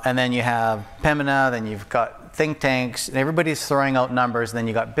 and then you have Pembina, then you've got think tanks, and everybody's throwing out numbers, and then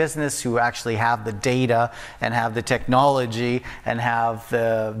you got business who actually have the data and have the technology and have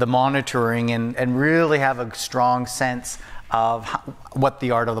the monitoring and really have a strong sense of what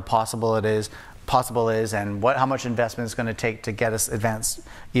the art of the possible is, and how much investment it's going to take to get us advanced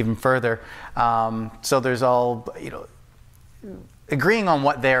even further. So there's all, agreeing on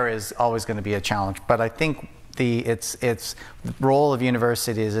what there is always going to be a challenge. But I think its role of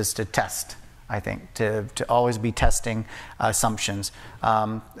universities is to test. I think to always be testing assumptions.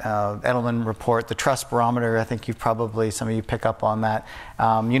 Edelman report, the trust barometer. I think some of you pick up on that.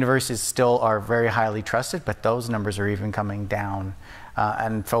 Universities still are very highly trusted, but those numbers are even coming down.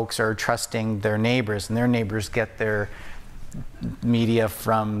 And folks are trusting their neighbors, and their neighbors get their media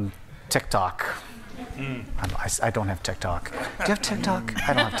from TikTok. I don't have TikTok. Do you have TikTok?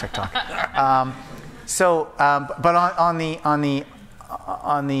 I don't have TikTok. But on the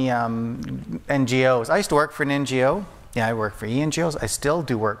NGOs, I used to work for an NGO. Yeah, I work for ENGOs. I still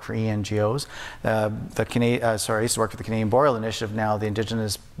do work for ENGOs. I used to work for the Canadian Boreal Initiative, now the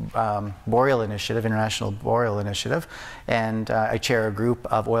Indigenous Boreal Initiative, International Boreal Initiative. And I chair a group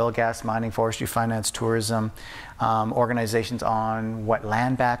of oil, gas, mining, forestry, finance, tourism organizations on what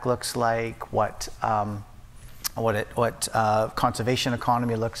land back looks like, what conservation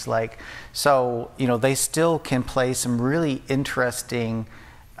economy looks like. So, they still can play some really interesting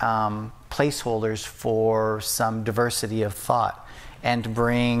placeholders for some diversity of thought and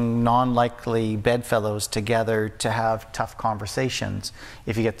bring non-likely bedfellows together to have tough conversations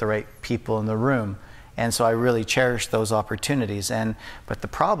if you get the right people in the room. And so I really cherish those opportunities. But the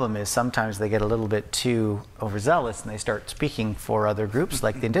problem is sometimes they get a little bit too overzealous and they start speaking for other groups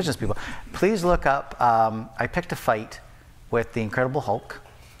like the Indigenous people. Please look up, I picked a fight with the Incredible Hulk.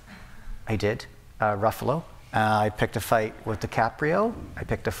 I did, Ruffalo. I picked a fight with DiCaprio. I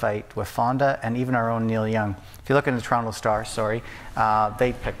picked a fight with Fonda, and even our own Neil Young. If you look in the Toronto Star,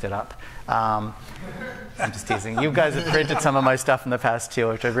 they picked it up. I'm just teasing. You guys have printed some of my stuff in the past too,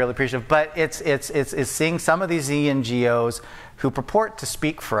 which I really appreciate. But it's seeing some of these NGOs who purport to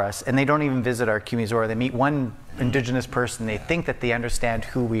speak for us, and they don't even visit our communities, or they meet one Indigenous person, they think that they understand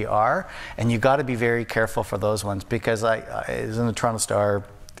who we are, and you got to be very careful for those ones, because I was in the Toronto Star.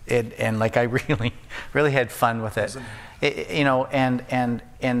 I really had fun with it. And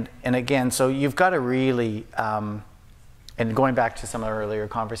again, so you've got to really, and going back to some of our earlier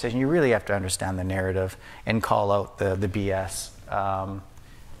conversation, you really have to understand the narrative and call out the BS.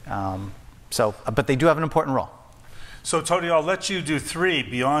 But they do have an important role. So Tony, I'll let you do three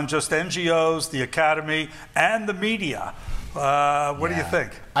beyond just NGOs, the academy, and the media. What do you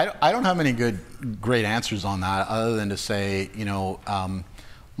think? I don't have any great answers on that, other than to say,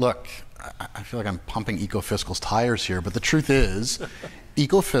 look, I feel like I'm pumping Ecofiscal's tires here, but the truth is,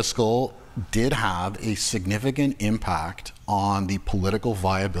 Ecofiscal did have a significant impact on the political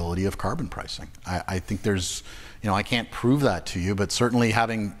viability of carbon pricing. I think there's, I can't prove that to you, but certainly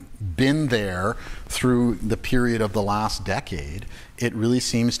having been there through the period of the last decade, it really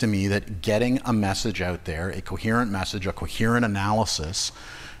seems to me that getting a message out there, a coherent message, a coherent analysis,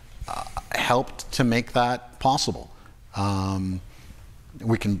 helped to make that possible.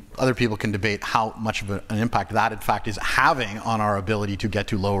 Other people can debate how much of an impact that in fact is having on our ability to get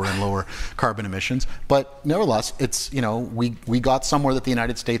to lower and lower carbon emissions. But nevertheless, it's, we got somewhere that the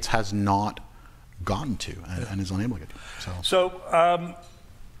United States has not gotten to and is unable to get to. So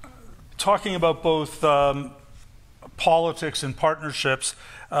talking about both politics and partnerships,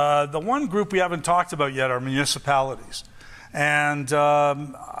 the one group we haven't talked about yet are municipalities. And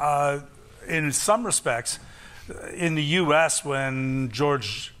in some respects, in the U.S., when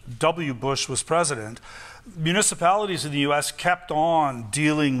George W. Bush was president, municipalities in the U.S. kept on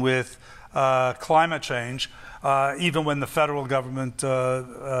dealing with climate change, even when the federal government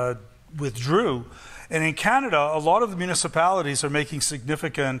withdrew. And in Canada, a lot of the municipalities are making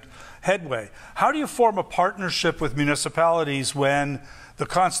significant headway. How do you form a partnership with municipalities when the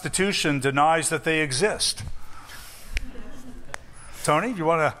Constitution denies that they exist? Tony, do you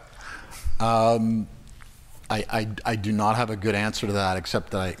want to... I do not have a good answer to that,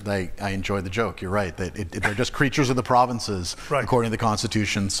 except that I enjoy the joke. You're right. They're just creatures of the provinces, right, according to the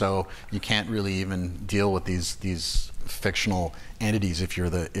Constitution. So you can't really even deal with these fictional entities if you're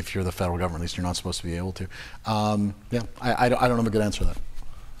the federal government. At least you're not supposed to be able to. I don't have a good answer to that.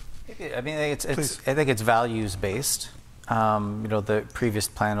 I mean, I think it's values based. The previous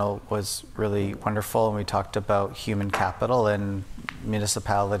panel was really wonderful, and we talked about human capital, and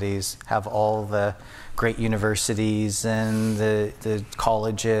municipalities have all the great universities and the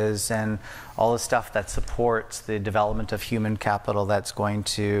colleges and all the stuff that supports the development of human capital that's going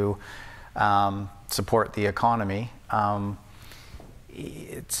to support the economy.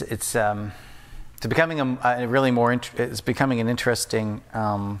 It's becoming it's becoming an interesting.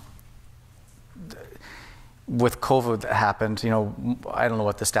 with COVID that happened, you know, I don't know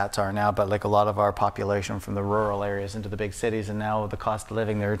what the stats are now, but like a lot of our population from the rural areas into the big cities, and now the cost of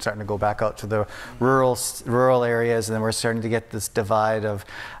living, they're starting to go back out to the rural areas, and then we're starting to get this divide of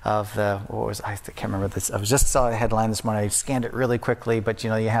the, I can't remember this, I just saw a headline this morning, I scanned it really quickly, but you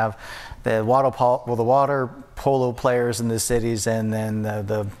know, you have the water polo players in the cities, and then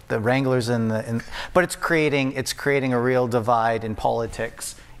the wranglers but it's creating a real divide in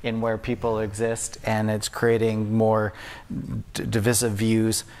politics in where people exist, and it's creating more divisive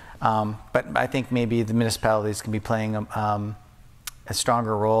views. But I think maybe the municipalities can be playing a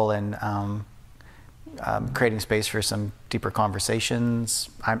stronger role in creating space for some deeper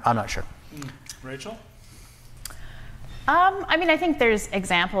conversations. I'm not sure. Rachel? I mean, I think there's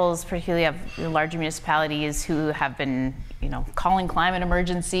examples, particularly of larger municipalities who have been, you know, calling climate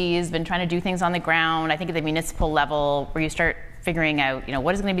emergencies, been trying to do things on the ground. I think at the municipal level, where you start figuring out, you know,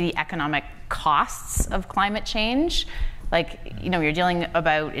 what is going to be the economic costs of climate change. Like, you know, you're dealing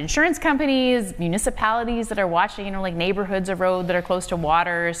about insurance companies, municipalities that are watching, you know, like neighborhoods erode that are close to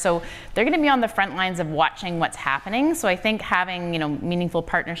water. So they're going to be on the front lines of watching what's happening. So I think having, you know, meaningful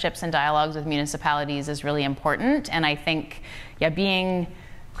partnerships and dialogues with municipalities is really important. And I think, yeah, being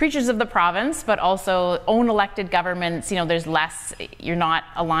creatures of the province, but also own elected governments, you know, there's less, you're not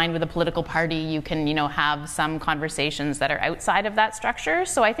aligned with a political party. You can, you know, have some conversations that are outside of that structure.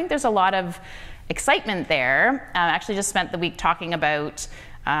 So I think there's a lot of excitement there. I actually just spent the week talking about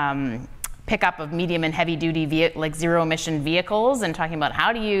pickup of medium and heavy duty like zero emission vehicles, and talking about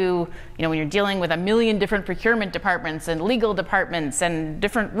how do you know, when you're dealing with a million different procurement departments and legal departments and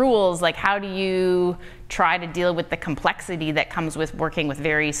different rules, like how do you try to deal with the complexity that comes with working with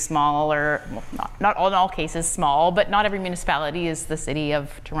very small, or well, not in all cases small, but not every municipality is the city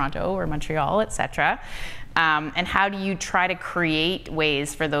of Toronto or Montreal, etc. And how do you try to create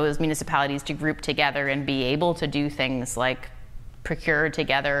ways for those municipalities to group together and be able to do things like procure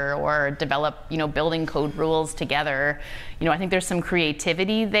together or develop, you know, building code rules together? You know, I think there's some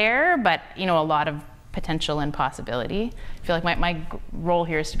creativity there, but, you know, a lot of potential and possibility. I feel like my role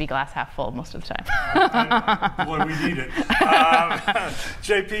here is to be glass half full most of the time. Boy, we need it.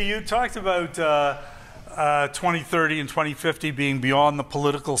 JP, you talked about 2030 and 2050 being beyond the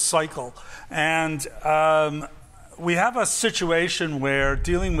political cycle. And we have a situation where,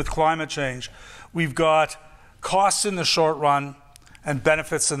 dealing with climate change, we've got costs in the short run and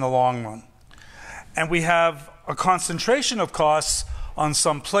benefits in the long run. And we have a concentration of costs on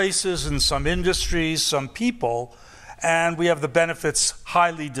some places and some industries, some people, and we have the benefits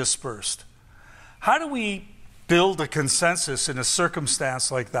highly dispersed. How do we build a consensus in a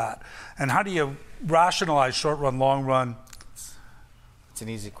circumstance like that? And how do you rationalize short run, long run? It's an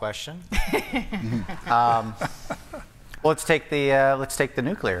easy question. Well, let's take the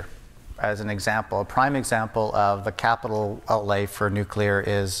nuclear as an example. A prime example of the capital outlay for nuclear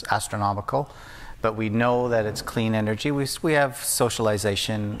is astronomical, but we know that it's clean energy. We have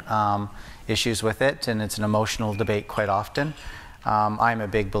socialization issues with it, and it's an emotional debate quite often. I'm a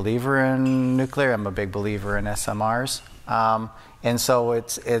big believer in nuclear. I'm a big believer in SMRs. And so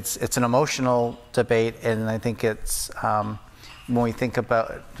it's an emotional debate, and I think it's when we think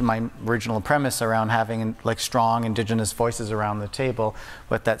about my original premise around having like strong Indigenous voices around the table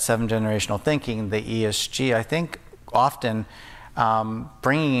with that 7-generational thinking, the ESG, I think often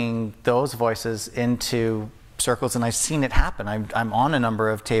bringing those voices into circles, and I've seen it happen. I'm on a number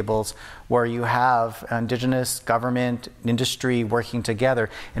of tables where you have Indigenous government, industry working together,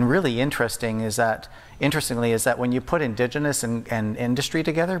 and really interestingly is that when you put Indigenous and industry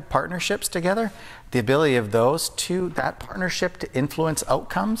together, partnerships together, the ability of that partnership to influence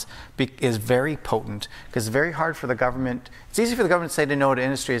outcomes is very potent, because it's very hard for the government. It's easy for the government to say no to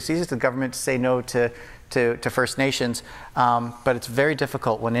industry. It's easy for the government to say no to First Nations, but it's very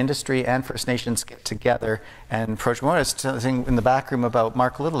difficult when industry and First Nations get together and approach. I was saying in the back room about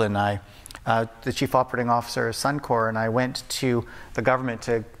Mark Little and I, the Chief Operating Officer of Suncor, and I went to the government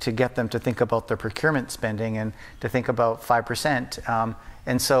to get them to think about their procurement spending and to think about 5%.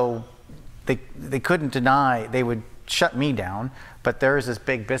 And so they couldn't deny, they would shut me down, but there is this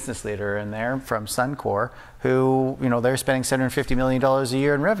big business leader in there from Suncor who, you know, they're spending $750 million a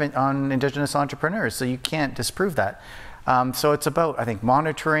year in revenue on Indigenous entrepreneurs, so you can't disprove that. So it's about, I think,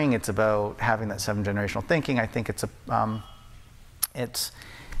 monitoring. It's about having that 7-generational thinking. I think it's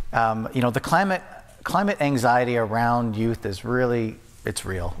you know, the climate anxiety around youth is really, it's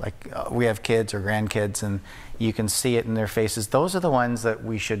real. Like we have kids or grandkids, and you can see it in their faces. Those are the ones that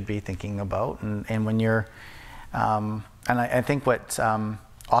we should be thinking about. And when you're, and I think what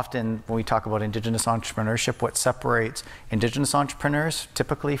often when we talk about Indigenous entrepreneurship, what separates Indigenous entrepreneurs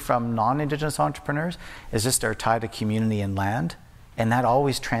typically from non-Indigenous entrepreneurs is just our tie to community and land. And that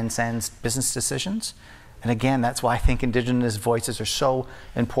always transcends business decisions. And again, that's why I think Indigenous voices are so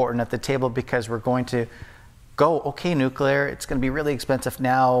important at the table, because we're going to go, okay, nuclear, it's going to be really expensive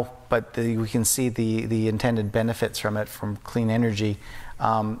now, but we can see the intended benefits from it, from clean energy,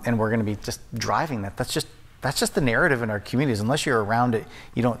 and we're going to be just driving that. That's just the narrative in our communities. Unless you're around it,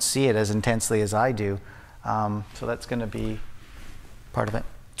 you don't see it as intensely as I do. So that's going to be part of it.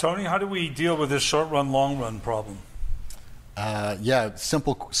 Tony, how do we deal with this short run, long run problem? Yeah,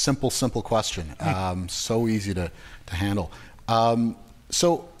 simple question. So easy to handle.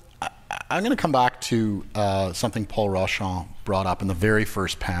 So I'm going to come back to something Paul Rochon brought up in the very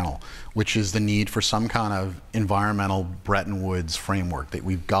first panel, which is the need for some kind of environmental Bretton Woods framework that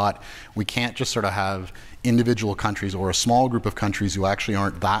we can't just sort of have individual countries or a small group of countries who actually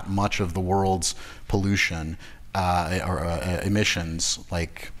aren't that much of the world's pollution or emissions,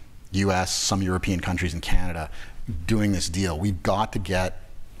 like US, some European countries, and Canada, doing this deal. We've got to get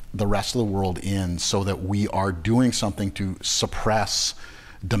the rest of the world in so that we are doing something to suppress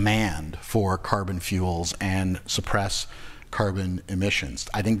demand for carbon fuels and suppress carbon emissions.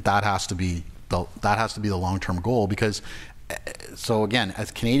 I think that has to be the long-term goal, because so again,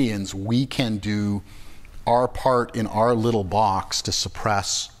 as Canadians, we can do our part in our little box to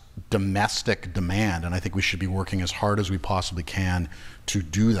suppress domestic demand, and I think we should be working as hard as we possibly can to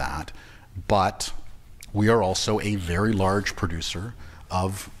do that. But we are also a very large producer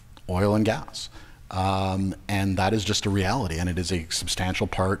of oil and gas. And that is just a reality, and it is a substantial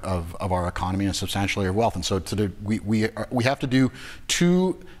part of our economy and a substantial area of wealth. And so we have to do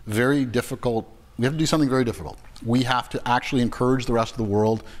something very difficult. We have to actually encourage the rest of the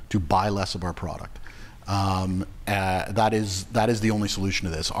world to buy less of our product. That is the only solution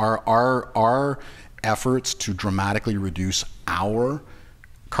to this. Our efforts to dramatically reduce our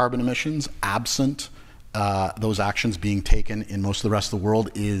carbon emissions, absent those actions being taken in most of the rest of the world,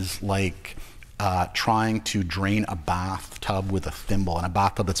 is like trying to drain a bathtub with a thimble, and a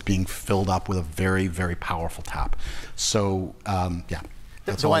bathtub that's being filled up with a very, very powerful tap. So, yeah.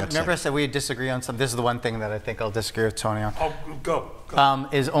 That's all remember I said we disagree on something. This is the one thing that I think I'll disagree with Tony on. Oh, go.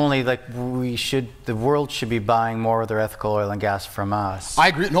 Is only like the world should be buying more of their ethical oil and gas from us. I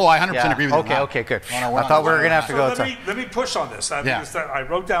agree. No, I 100% agree with you. Okay, good. I thought we were going to have to go. Let me push on this. I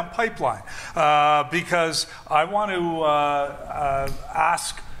wrote down pipeline because I want to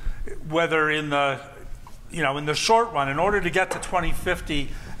ask whether in the short run, in order to get to 2050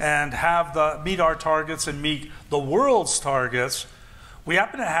 and meet our targets and meet the world's targets, we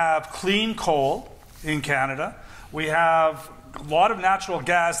happen to have clean coal in Canada. We have a lot of natural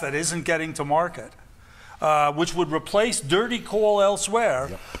gas that isn't getting to market, which would replace dirty coal elsewhere.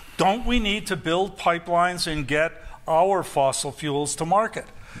 Yep. Don't we need to build pipelines and get our fossil fuels to market?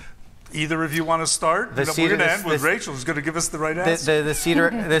 Either of you want to start? We're going to end with Rachel, who's going to give us the right answer. The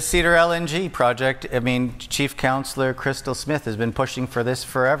Cedar LNG project, I mean, Chief Councillor Crystal Smith has been pushing for this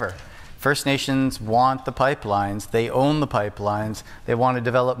forever. First Nations want the pipelines. They own the pipelines. They want to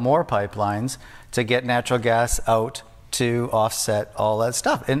develop more pipelines to get natural gas out to offset all that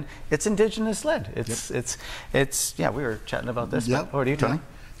stuff. And it's Indigenous led. It's we were chatting about this. Yep. But over to you, Tony.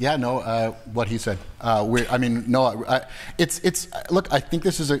 Yeah, no, what he said. Look, I think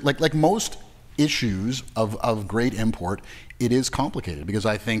this is like most issues of great import, it is complicated, because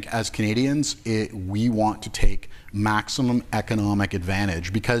I think as Canadians, we want to take maximum economic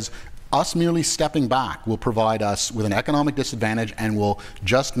advantage, because us merely stepping back will provide us with an economic disadvantage and will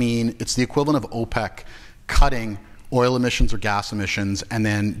just mean it's the equivalent of OPEC cutting oil emissions or gas emissions, and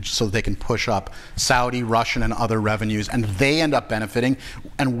then so that they can push up Saudi, Russian, and other revenues, and they end up benefiting,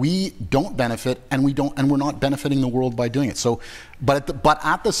 and we don't benefit, and we're not benefiting the world by doing it. So, but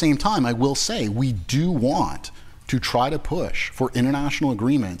at the same time, I will say we do want to try to push for international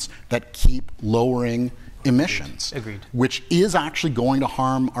agreements that keep lowering emissions. Agreed. Which is actually going to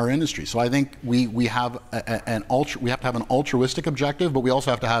harm our industry. So I think we have to have an altruistic objective, but we also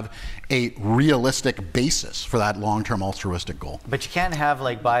have to have a realistic basis for that long-term altruistic goal. But you can't have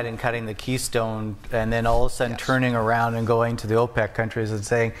like Biden cutting the Keystone and then all of a sudden turning around and going to the OPEC countries and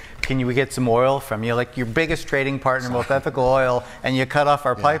saying, can we get some oil from you? Like your biggest trading partner with ethical oil, and you cut off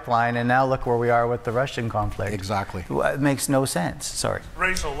our pipeline, and now look where we are with the Russian conflict. Exactly. It makes no sense. Sorry.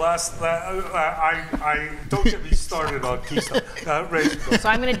 Rachel, don't get me started on Keystone. So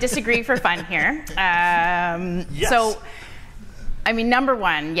I'm going to disagree for fun here. Yes. So I mean, number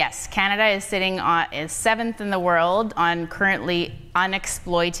one, yes, Canada is is 7th in the world on currently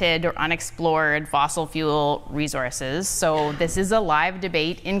unexploited or unexplored fossil fuel resources. So this is a live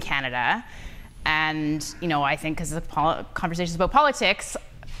debate in Canada. And, you know, I think because the conversations about politics,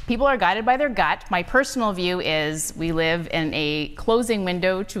 people are guided by their gut. My personal view is we live in a closing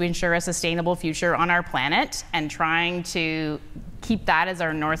window to ensure a sustainable future on our planet, and trying to keep that as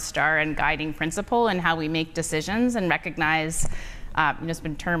our North Star and guiding principle in how we make decisions, and recognize, it's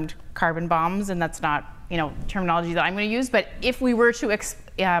been termed carbon bombs, and that's not, terminology that I'm going to use, but if we were to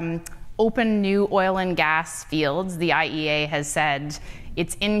open new oil and gas fields, the IEA has said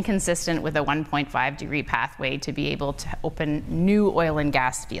it's inconsistent with a 1.5 degree pathway to be able to open new oil and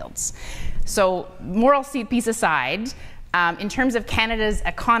gas fields. So moral piece aside, in terms of Canada's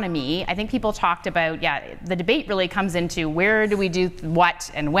economy, I think people talked about, the debate really comes into where do we do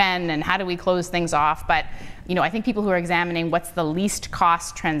what and when, and how do we close things off. But, I think people who are examining what's the least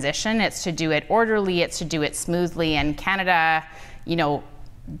cost transition, it's to do it orderly, it's to do it smoothly. And Canada,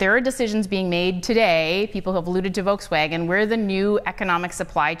 there are decisions being made today, people have alluded to Volkswagen, where the new economic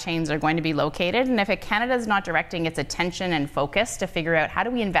supply chains are going to be located. And if Canada is not directing its attention and focus to figure out how do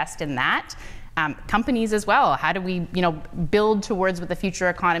we invest in that, companies as well, how do we build towards what the future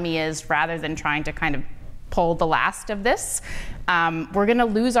economy is, rather than trying to kind of pull the last of this, we're going to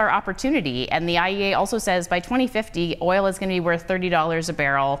lose our opportunity. And the IEA also says by 2050, oil is going to be worth $30 a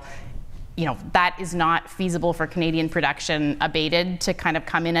barrel. That is not feasible for Canadian production abated to kind of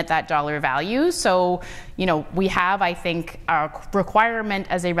come in at that dollar value. So, we have, I think, a requirement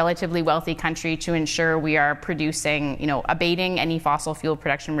as a relatively wealthy country to ensure we are producing, abating any fossil fuel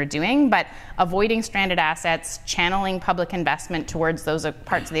production we're doing, but avoiding stranded assets, channeling public investment towards those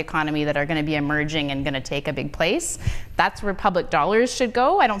parts of the economy that are going to be emerging and going to take a big place. That's where public dollars should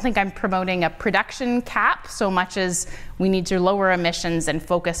go. I don't think I'm promoting a production cap so much as we need to lower emissions and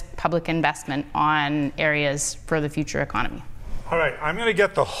focus public investment on areas for the future economy. All right, I'm going to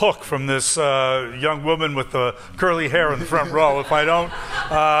get the hook from this young woman with the curly hair in the front row if I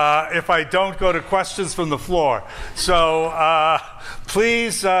don't go to questions from the floor. So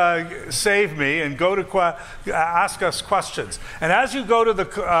please save me and go to ask us questions. And as you go to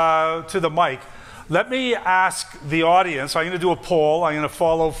the mic, let me ask the audience. I'm going to do a poll. I'm going to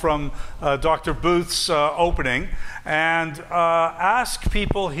follow from Dr. Booth's opening and ask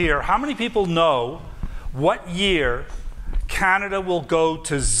people here, how many people know what year Canada will go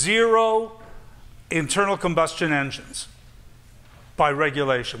to 0 internal combustion engines by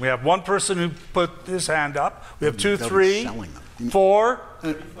regulation? We have one person who put his hand up. We have 2, 3, 4.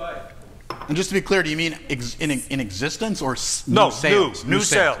 35. And just to be clear, do you mean in existence or no, sales? New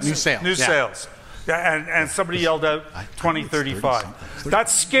sales. New sales. New sales. Yeah, and somebody yelled out 2035. That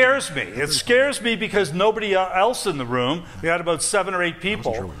scares me. It scares me because nobody else in the room, we had about 7 or 8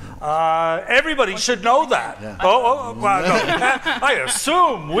 people. Everybody should know that. Yeah. Well, no. I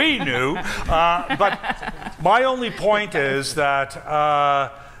assume we knew. But my only point is that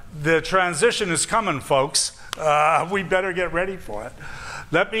the transition is coming, folks. We better get ready for it.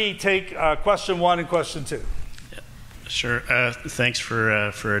 Let me take question 1 and question 2. Sure. Thanks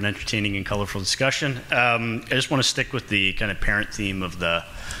for an entertaining and colorful discussion. I just want to stick with the kind of parent theme of the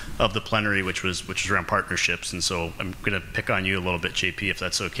plenary, which was around partnerships, and so I'm going to pick on you a little bit, JP, if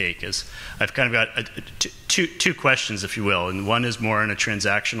that's okay, because I've kind of got two questions, if you will, and one is more in a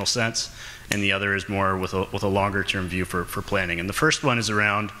transactional sense, and the other is more with a longer term view for planning. And the first one is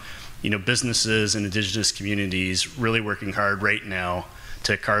around businesses and Indigenous communities really working hard right now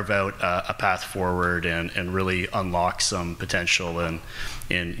to carve out a path forward and really unlock some potential in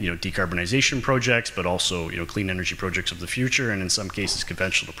decarbonization projects, but also clean energy projects of the future, and in some cases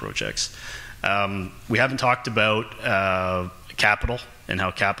conventional projects. We haven't talked about capital and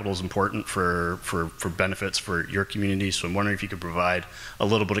how capital is important for benefits for your community. So I'm wondering if you could provide a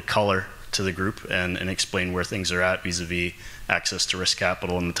little bit of color to the group and explain where things are at vis-a-vis access to risk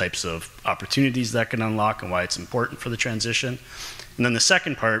capital and the types of opportunities that can unlock and why it's important for the transition. And then the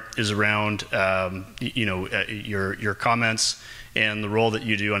second part is around your comments and the role that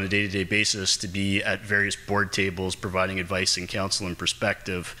you do on a day-to-day basis to be at various board tables providing advice and counsel and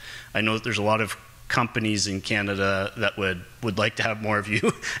perspective. I know that there's a lot of companies in Canada that would like to have more of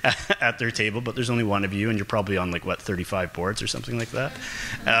you at their table, but there's only one of you, and you're probably on 35 boards or something like that.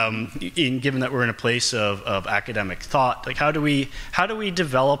 And given that we're in a place of academic thought, how do we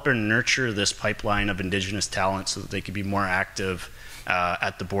develop and nurture this pipeline of Indigenous talent so that they could be more active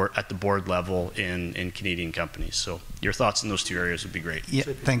at the board level in Canadian companies? So your thoughts in those two areas would be great. Yeah,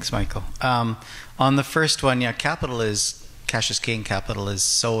 thanks, Michael. On the first one, capital is cash is king. Capital is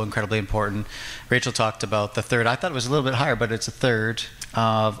so incredibly important. Rachel talked about the third. I thought it was a little bit higher, but it's a third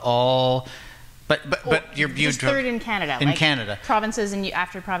of all. But you're just third in Canada. In Canada, provinces and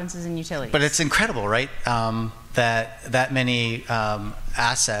after provinces and utilities. But it's incredible, right? That many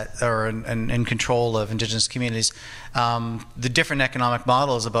asset or in control of Indigenous communities. The different economic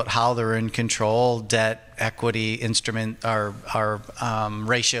models about how they're in control, debt, equity, instrument, are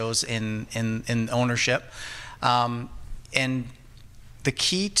ratios in ownership, and the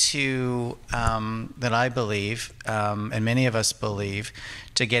key to that I believe, and many of us believe,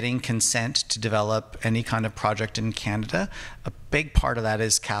 to getting consent to develop any kind of project in Canada, a big part of that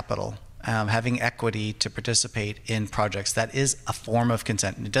is capital. Having equity to participate in projects. That is a form of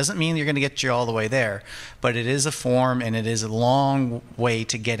consent. It doesn't mean you're going to get you all the way there, but it is a form, and it is a long way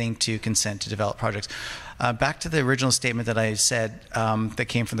to getting to consent to develop projects. Back to the original statement that I said that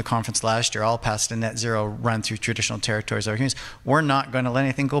came from the conference last year, all past a net zero run through traditional territories of our communities. We're not going to let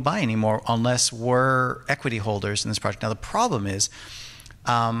anything go by anymore unless we're equity holders in this project. Now the problem is,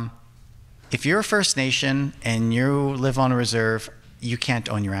 if you're a First Nation and you live on a reserve, you can't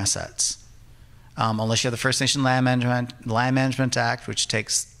own your assets. Unless you have the First Nation Land Management Act, which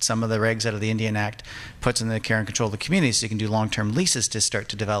takes some of the regs out of the Indian Act, puts in the care and control of the community, so you can do long-term leases to start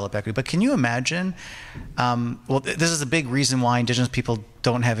to develop equity. But can you imagine, this is a big reason why Indigenous people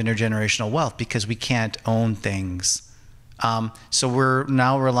don't have intergenerational wealth, because we can't own things. So we're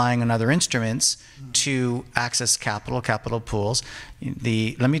now relying on other instruments to access capital pools.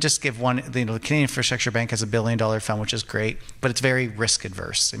 Let me just give one. The Canadian Infrastructure Bank has $1 billion fund, which is great, but it's very risk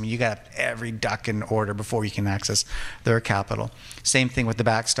adverse. I mean, you got every duck in order before you can access their capital. Same thing with the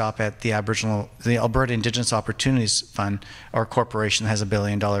backstop at the Alberta Indigenous Opportunities Fund, or corporation has $1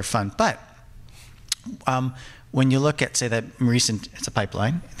 billion fund. But when you look at, say, that recent, it's a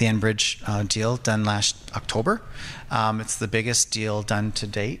pipeline, the Enbridge deal done last October. It's the biggest deal done to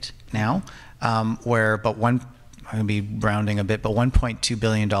date now, where about I'm going to be rounding a bit, but $1.2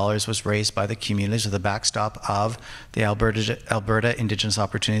 billion was raised by the communities with the backstop of the Alberta Indigenous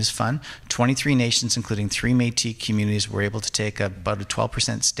Opportunities Fund. 23 nations, including 3 Métis communities, were able to take about a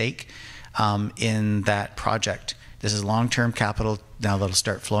 12% stake in that project. This is long-term capital now that'll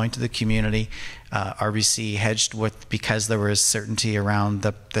start flowing to the community. RBC hedged because there was certainty around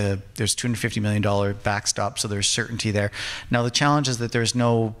there's $250 million backstop, so there's certainty there. Now the challenge is that there's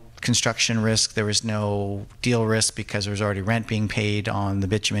no construction risk, there was no deal risk because there was already rent being paid on the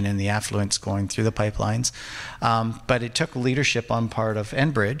bitumen and the affluents going through the pipelines. But it took leadership on part of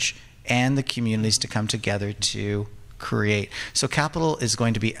Enbridge and the communities to come together to create. So capital is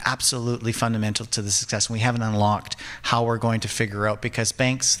going to be absolutely fundamental to the success. We haven't unlocked how we're going to figure out, because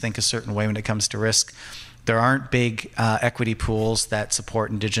banks think a certain way when it comes to risk. There aren't big equity pools that support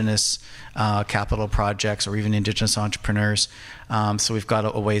Indigenous capital projects or even Indigenous entrepreneurs. So we've got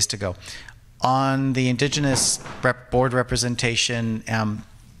a ways to go. On the Indigenous board representation,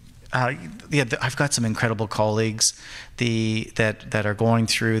 I've got some incredible colleagues that are going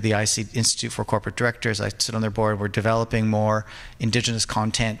through the Institute for Corporate Directors. I sit on their board. We're developing more Indigenous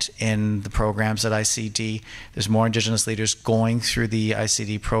content in the programs at ICD. There's more Indigenous leaders going through the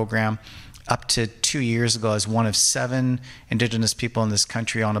ICD program. Up to 2 years ago, I was one of 7 Indigenous people in this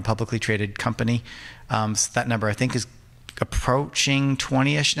country on a publicly traded company. So that number, I think, is approaching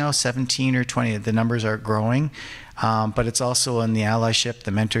 20-ish now, 17 or 20. The numbers are growing. But it's also in the allyship,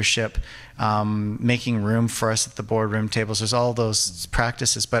 the mentorship, making room for us at the boardroom tables. There's all those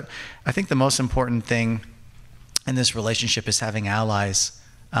practices. But I think the most important thing in this relationship is having allies.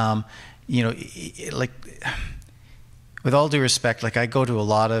 With all due respect, I go to a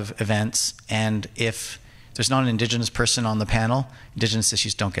lot of events, and if there's not an Indigenous person on the panel, Indigenous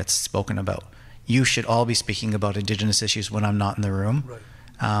issues don't get spoken about. You should all be speaking about Indigenous issues when I'm not in the room,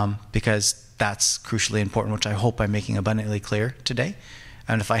 right. Because that's crucially important, which I hope I'm making abundantly clear today.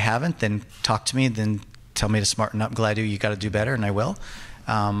 And if I haven't, then talk to me, then tell me to smarten up. Gladu, you got to do better, and I will.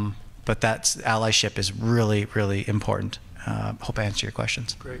 But allyship is really, really important. Hope I answered your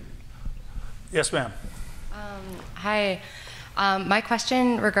questions. Great. Yes, ma'am. Hi. My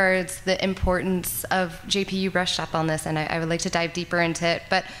question regards the importance of, JP, you brushed up on this, and I would like to dive deeper into it,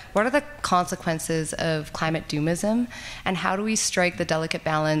 but what are the consequences of climate doomism, and how do we strike the delicate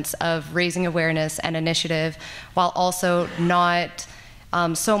balance of raising awareness and initiative while also not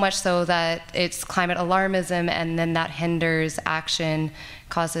so much so that it's climate alarmism and then that hinders action,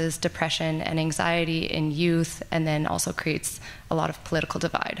 causes depression and anxiety in youth, and then also creates a lot of political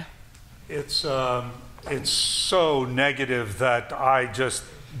divide? It's so negative that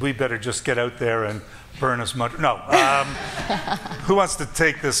we better just get out there and burn as much. No. Who wants to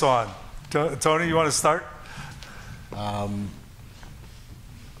take this on? Tony, you want to start?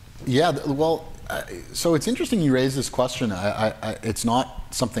 Yeah, well, so it's interesting you raise this question. It's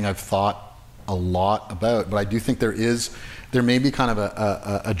not something I've thought a lot about, but I do think there may be kind of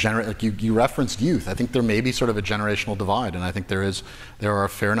a like you referenced youth. I think there may be sort of a generational divide, and I think there are a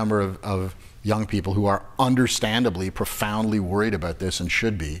fair number of young people who are understandably profoundly worried about this and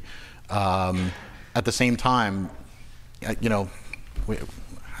should be. At the same time, you know,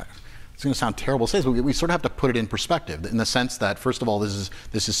 it's going to sound terrible to say this, but we sort of have to put it in perspective in the sense that, first of all, this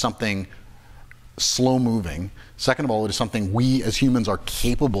is something slow moving. Second of all, it is something we as humans are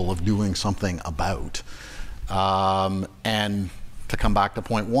capable of doing something about. And to come back to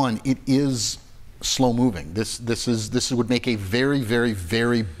point one, it is slow moving. This would make a very, very,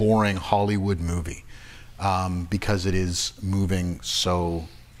 very boring Hollywood movie because it is moving so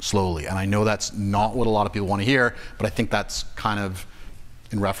slowly. And I know that's not what a lot of people want to hear, but I think that's kind of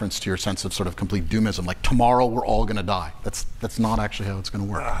in reference to your sense of sort of complete doomism, like tomorrow we're all going to die. That's not actually how it's going to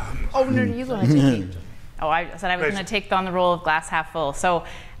work. Oh, no, you go ahead. Oh, I said I was going to take on the role of glass half full. So,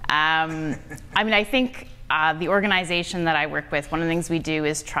 I mean, I think the organization that I work with, one of the things we do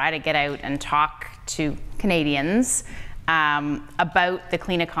is try to get out and talk to Canadians about the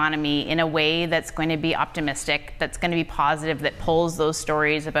clean economy in a way that's going to be optimistic, that's going to be positive, that pulls those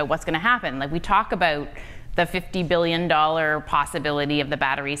stories about what's going to happen. Like, we talk about the $50 billion possibility of the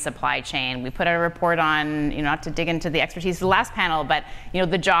battery supply chain. We put out a report on, you know, not to dig into the expertise of the last panel, but, you know,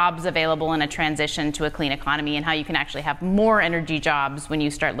 the jobs available in a transition to a clean economy and how you can actually have more energy jobs when you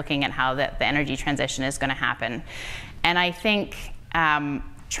start looking at how the energy transition is going to happen. And I think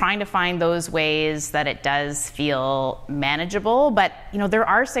trying to find those ways that it does feel manageable, but, you know, there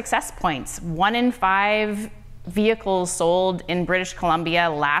are success points. 1 in 5 vehicles sold in British Columbia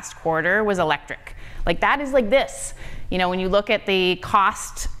last quarter was electric. Like, that is like this. You know, when you look at the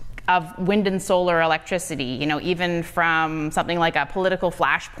cost of wind and solar electricity, you know, even from something like a political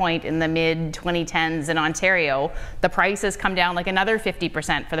flashpoint in the mid-2010s in Ontario, the price has come down like another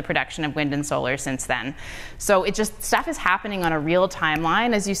 50% for the production of wind and solar since then. So it just, stuff is happening on a real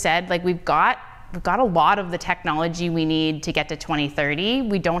timeline. As you said, like, we've got a lot of the technology we need to get to 2030.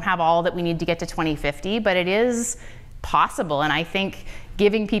 We don't have all that we need to get to 2050, but it is possible. And I think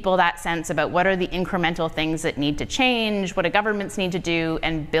giving people that sense about what are the incremental things that need to change, what do governments need to do,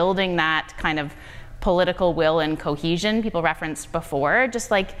 and building that kind of political will and cohesion people referenced before, just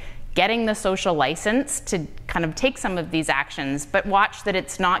like getting the social license to kind of take some of these actions, but watch that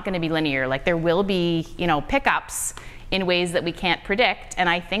it's not going to be linear. Like, there will be, you know, pickups in ways that we can't predict. And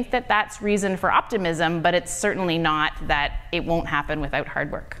I think that that's reason for optimism, but it's certainly not that it won't happen without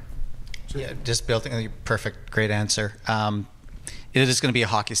hard work. Yeah, just building on your perfect, great answer. It is going to be a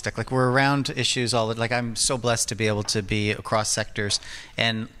hockey stick. Like, we're around issues all, like, I'm so blessed to be able to be across sectors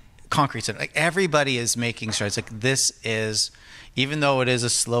and concrete. Like, everybody is making strides. Like, this is, even though it is a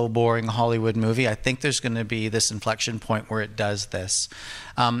slow, boring Hollywood movie, I think there's going to be this inflection point where it does this.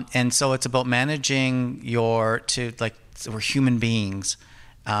 And so it's about managing we're human beings.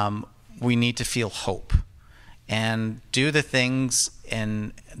 We need to feel hope and do the things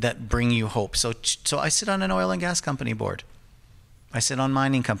that bring you hope. So I sit on an oil and gas company board. I sit on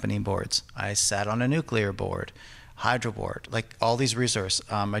mining company boards. I sat on a nuclear board, hydro board, like all these resources.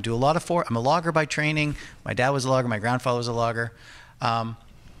 I do a lot of I'm a logger by training. My dad was a logger. My grandfather was a logger. But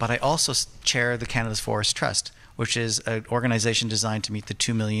I also chair the Canada's Forest Trust, which is an organization designed to meet the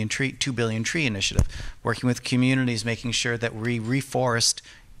 2 billion tree initiative, working with communities, making sure that we reforest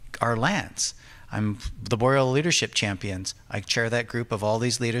our lands. I'm the Boreal Leadership Champions. I chair that group of all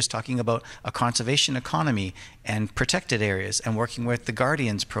these leaders talking about a conservation economy and protected areas and working with the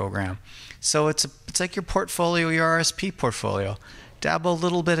Guardians program. So it's like your portfolio, your RSP portfolio. Dabble a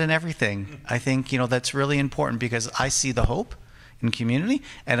little bit in everything. I think, you know, that's really important because I see the hope in community,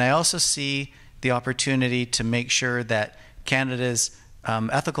 and I also see the opportunity to make sure that Canada's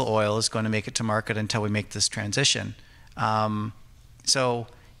ethical oil is going to make it to market until we make this transition. So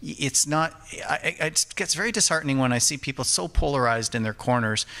it's not, it gets very disheartening when I see people so polarized in their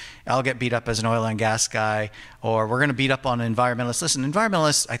corners. I'll get beat up as an oil and gas guy, or we're going to beat up on environmentalists. Listen,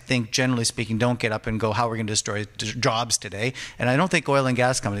 environmentalists, I think, generally speaking, don't get up and go, how are we going to destroy jobs today? And I don't think oil and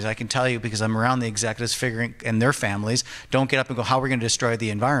gas companies, I can tell you because I'm around the executives figuring, and their families, don't get up and go, how are we going to destroy the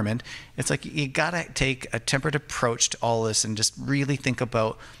environment? It's like, you got to take a tempered approach to all this and just really think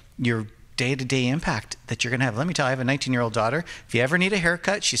about your day-to-day impact that you're going to have. Let me tell you, I have a 19-year-old daughter. If you ever need a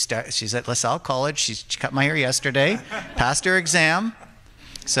haircut, she's at LaSalle College. She cut my hair yesterday, passed her exam.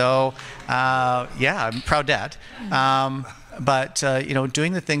 So, yeah, I'm a proud dad. but you know,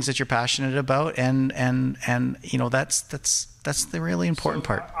 doing the things that you're passionate about, and you know, that's the really important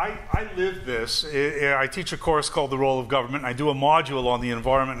part. I live this. I teach a course called The Role of Government, and I do a module on the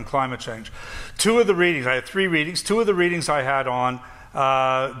environment and climate change. Two of the readings, I had 3 readings, 2 of the readings I had on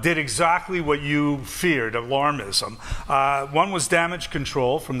did exactly what you feared, alarmism. One was damage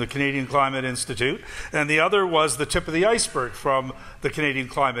control from the Canadian Climate Institute, and the other was the tip of the iceberg from the Canadian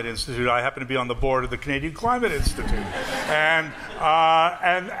Climate Institute. I happen to be on the board of the Canadian Climate Institute. And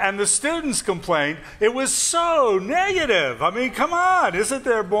the students complained it was so negative. I mean, come on, isn't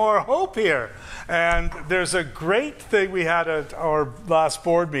there more hope here? And there's a great thing we had at our last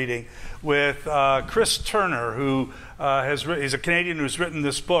board meeting with Chris Turner, who he's a Canadian who's written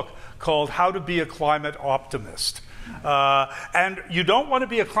this book called How to Be a Climate Optimist. And you don't want to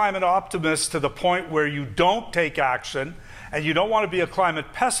be a climate optimist to the point where you don't take action, and you don't want to be a climate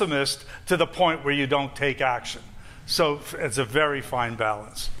pessimist to the point where you don't take action. So it's a very fine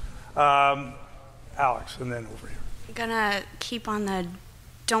balance. Alex, and then over here. I'm gonna keep on the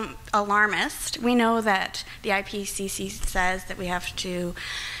don't alarmist. We know that the IPCC says that we have to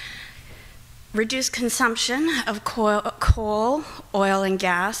reduce consumption of coal, oil, and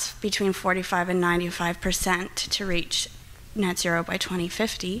gas between 45 and 95% to reach net zero by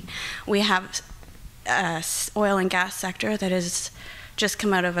 2050. We have an oil and gas sector that has just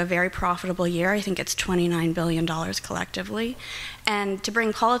come out of a very profitable year. I think it's $29 billion collectively. And to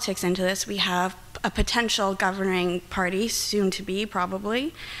bring politics into this, we have a potential governing party, soon to be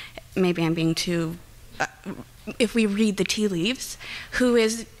probably, maybe I'm being too if we read the tea leaves, who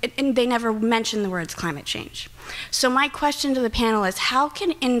is, and they never mention the words climate change. So my question to the panel is, how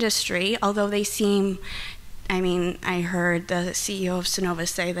can industry, although they seem, I mean, I heard the CEO of Cenovus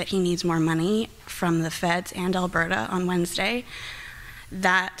say that he needs more money from the feds and Alberta on Wednesday,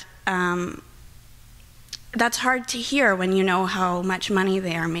 that that's hard to hear when you know how much money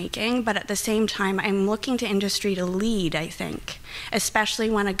they are making, but at the same time, I'm looking to industry to lead, I think, especially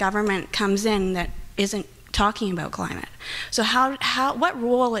when a government comes in that isn't talking about climate. So what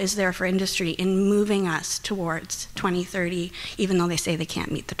role is there for industry in moving us towards 2030, even though they say they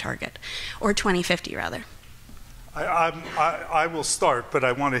can't meet the target, or 2050 rather? I will start, but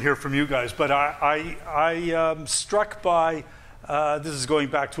I want to hear from you guys. But I'm struck by, this is going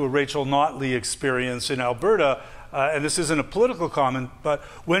back to a Rachel Notley experience in Alberta, and this isn't a political comment, but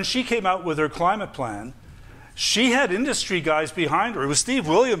when she came out with her climate plan, she had industry guys behind her. It was Steve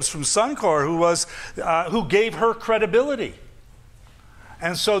Williams from Suncor who gave her credibility.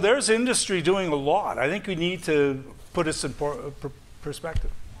 And so there's industry doing a lot. I think we need to put this in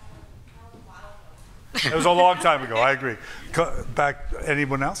perspective. It was a long time ago, I agree. Back,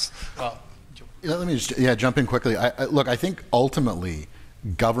 anyone else? Well, let me just jump in quickly. Look, I think ultimately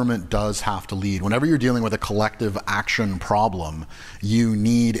government does have to lead. Whenever you're dealing with a collective action problem, you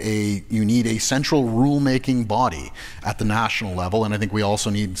need a central rulemaking body at the national level, and I think we also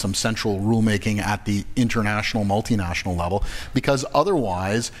need some central rulemaking at the international, multinational level, because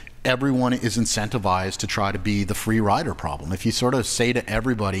otherwise everyone is incentivized to try to be the free rider problem. If you sort of say to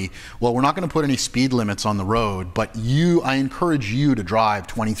everybody, well, we're not going to put any speed limits on the road, but I encourage you to drive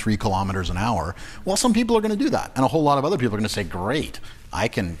 23 kilometers an hour, well, some people are going to do that, and a whole lot of other people are going to say, great, I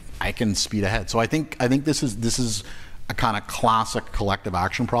can speed ahead. So I think this is a kind of classic collective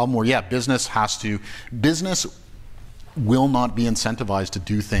action problem where, yeah, business will not be incentivized to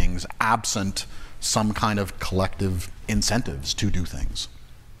do things absent some kind of collective incentives to do things.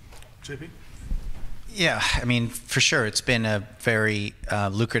 JP? Yeah, I mean, for sure, it's been a very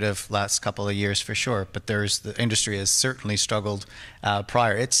lucrative last couple of years, for sure. But the industry has certainly struggled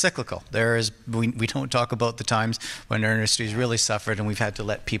prior. It's cyclical. We don't talk about the times when our industry's really suffered and we've had to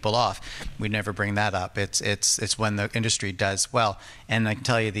let people off. We never bring that up. It's when the industry does well. And I can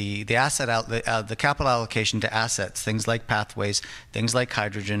tell you the capital allocation to assets, things like pathways, things like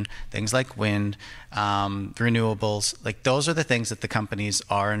hydrogen, things like wind, renewables, like those are the things that the companies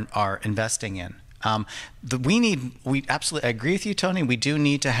are investing in. We absolutely, I agree with you, Tony. We do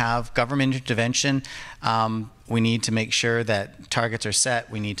need to have government intervention. We need to make sure that targets are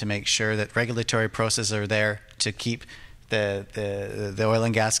set. We need to make sure that regulatory processes are there to keep the oil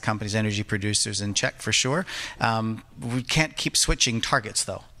and gas companies, energy producers in check, for sure. We can't keep switching targets,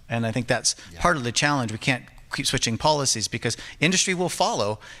 though. And I think that's part of the challenge. We can't keep switching policies because industry will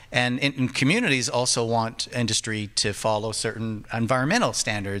follow, and communities also want industry to follow certain environmental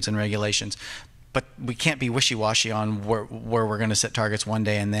standards and regulations. But we can't be wishy-washy on where we're going to set targets one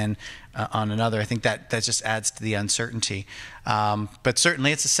day and then on another. I think that just adds to the uncertainty. But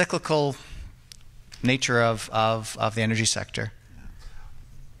certainly it's a cyclical nature of the energy sector.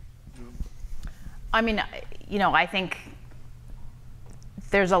 I mean, you know, I think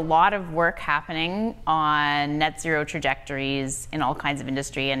there's a lot of work happening on net zero trajectories in all kinds of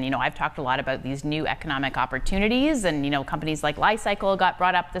industry. And, I've talked a lot about these new economic opportunities, and, companies like Li-Cycle got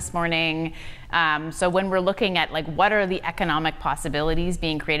brought up this morning. So when we're looking at what are the economic possibilities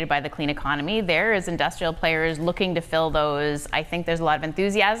being created by the clean economy, there is industrial players looking to fill those. I think there's a lot of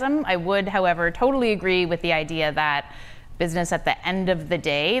enthusiasm. I would, however, totally agree with the idea that business at the end of the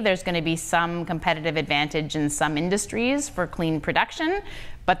day, there's going to be some competitive advantage in some industries for clean production,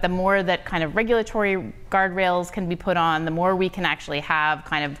 but the more that kind of regulatory guardrails can be put on, the more we can actually have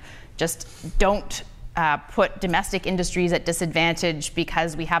kind of just don't put domestic industries at disadvantage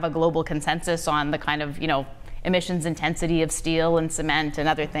because we have a global consensus on the kind of, emissions intensity of steel and cement and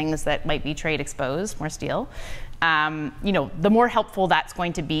other things that might be trade exposed, more steel. The more helpful that's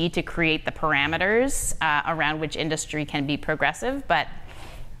going to be to create the parameters around which industry can be progressive. But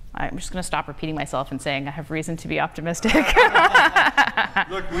I'm just going to stop repeating myself and saying I have reason to be optimistic.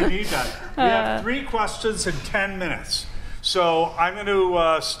 Look, we need that. We have 3 questions in 10 minutes. So I'm going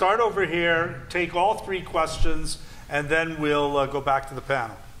to start over here, take all 3 questions, and then we'll go back to the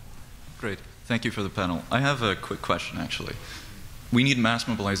panel. Great. Thank you for the panel. I have a quick question, actually. We need mass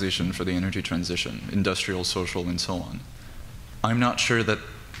mobilization for the energy transition, industrial, social, and so on. I'm not sure that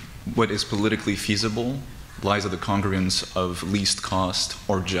what is politically feasible lies at the congruence of least cost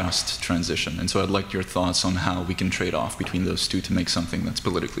or just transition. And so I'd like your thoughts on how we can trade off between those two to make something that's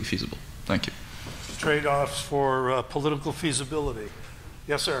politically feasible. Thank you. Trade-offs for political feasibility.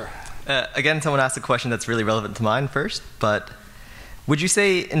 Yes, sir. Again, someone asked a question that's really relevant to mine first, but would you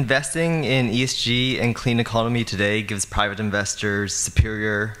say investing in ESG and clean economy today gives private investors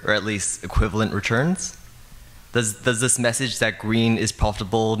superior or at least equivalent returns? Does this message that green is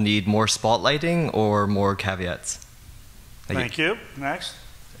profitable need more spotlighting or more caveats? Thank you. Next.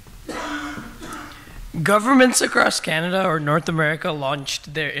 Governments across Canada or North America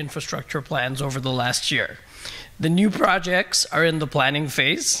launched their infrastructure plans over the last year. The new projects are in the planning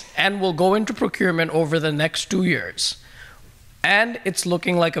phase and will go into procurement over the next 2 years. And it's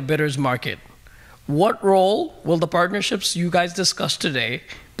looking like a bidder's market. What role will the partnerships you guys discussed today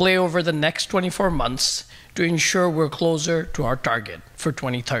play over the next 24 months to ensure we're closer to our target for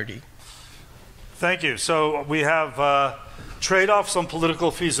 2030? Thank you. So we have trade-offs on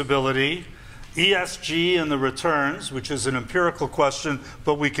political feasibility, ESG and the returns, which is an empirical question,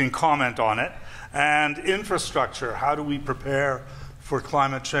 but we can comment on it, and infrastructure. How do we prepare for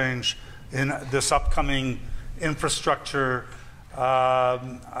climate change in this upcoming infrastructure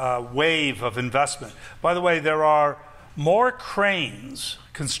wave of investment? By the way, there are more cranes,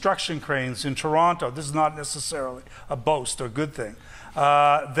 construction cranes in Toronto, this is not necessarily a boast or good thing,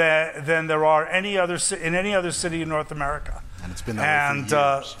 than there are in any other city in North America. And it's been that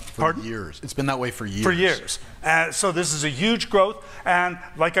way for years. It's been that way for years. For years. So this is a huge growth, and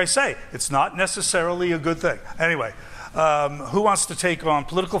like I say, it's not necessarily a good thing. Anyway, who wants to take on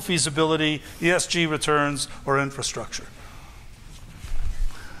political feasibility, ESG returns, or infrastructure?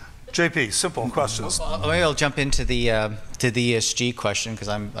 JP, simple questions. Maybe I'll jump into the ESG question because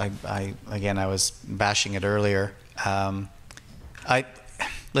again I was bashing it earlier.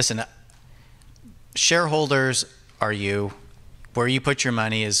 Listen, shareholders are you. Where you put your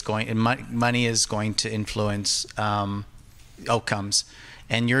money is going to influence outcomes,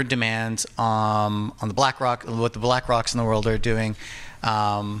 and your demands on the BlackRock, what the BlackRocks in the world are doing.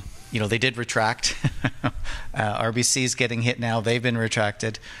 They did retract. RBC's getting hit now. They've been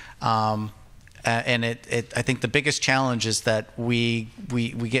retracted. And I think the biggest challenge is that we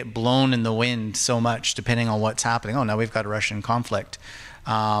get blown in the wind so much depending on what's happening. Oh, now we've got a Russian conflict.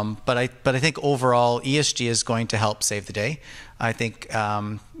 But I think overall ESG is going to help save the day. I think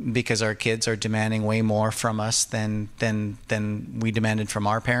because our kids are demanding way more from us than we demanded from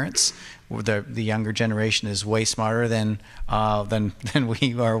our parents. The younger generation is way smarter than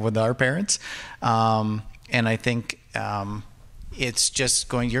we are with our parents, and I think it's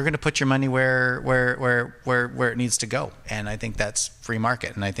just you're going to put your money where it needs to go, and I think that's free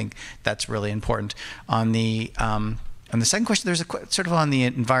market, and I think that's really important. On the second question, there's sort of on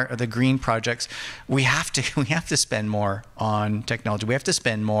the green projects, we have to spend more on technology. We have to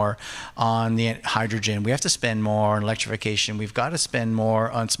spend more on the hydrogen. We have to spend more on electrification. We've got to spend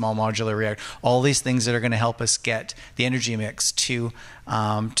more on small modular reactor. All these things that are going to help us get the energy mix to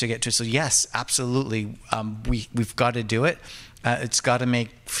get to. So yes, absolutely, we've got to do it. It's got to make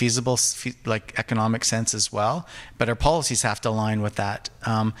feasible, like economic sense as well. But our policies have to align with that.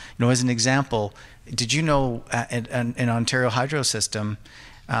 As an example. Did you know in Ontario Hydro System,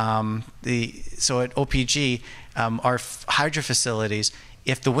 so at OPG, our hydro facilities,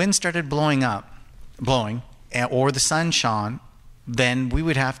 if the wind started blowing, or the sun shone, then we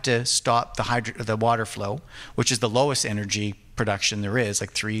would have to stop the water flow, which is the lowest energy production there is,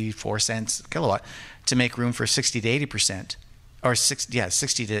 like 3-4 cents a kilowatt, to make room for 60 to 80%, or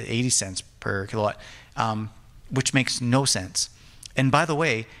 60 to 80 cents per kilowatt, which makes no sense. And by the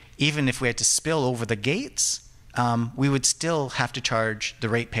way, even if we had to spill over the gates, we would still have to charge the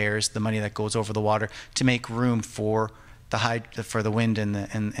ratepayers the money that goes over the water to make room for the wind and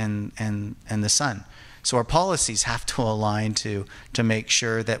the sun. So our policies have to align to make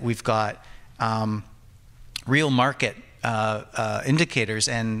sure that we've got real market indicators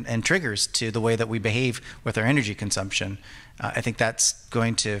and triggers to the way that we behave with our energy consumption. I think that's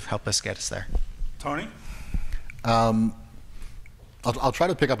going to help us get us there. Tony? I'll try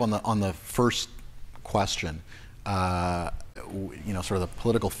to pick up on the first question. Sort of the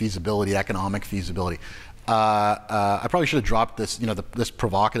political feasibility, economic feasibility. I probably should have dropped this, this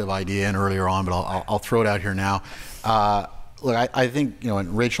provocative idea in earlier on, but I'll throw it out here now. Look, I think,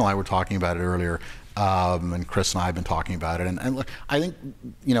 and Rachel and I were talking about it earlier, and Chris and I have been talking about it, and look, I think,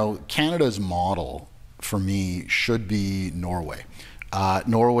 Canada's model for me should be Norway.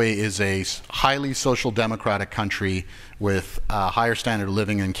 Norway is a highly social democratic country with a higher standard of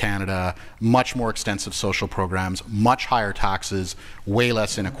living in Canada, much more extensive social programs, much higher taxes, way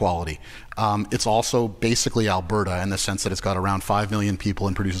less inequality. It's also basically Alberta in the sense that it's got around 5 million people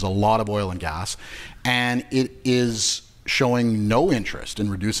and produces a lot of oil and gas. And it is showing no interest in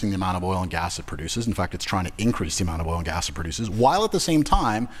reducing the amount of oil and gas it produces. In fact, it's trying to increase the amount of oil and gas it produces, while at the same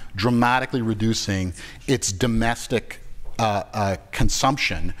time dramatically reducing its domestic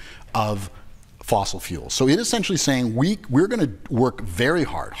consumption of fossil fuels. So it is essentially saying we're going to work very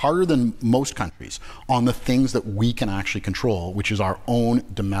hard, harder than most countries, on the things that we can actually control, which is our own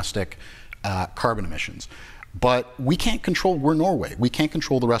domestic carbon emissions. But we can't control, we're Norway, we can't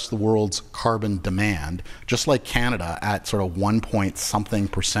control the rest of the world's carbon demand, just like Canada at sort of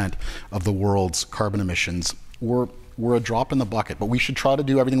 1-point-something% of the world's carbon emissions. We're a drop in the bucket, but we should try to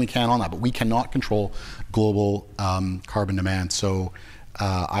do everything we can on that. But we cannot control global carbon demand. So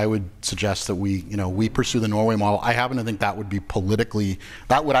I would suggest that we pursue the Norway model. I happen to think that would be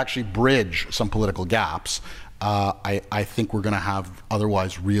that would actually bridge some political gaps. I think we're going to have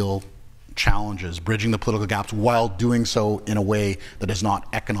otherwise real challenges bridging the political gaps while doing so in a way that does not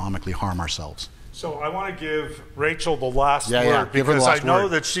economically harm ourselves. So I want to give Rachel the last word because I know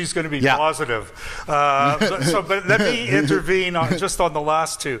that she's going to be positive. But let me intervene just on the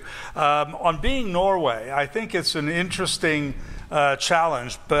last two. On being Norway, I think it's an interesting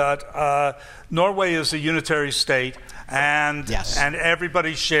challenge, but Norway is a unitary state, and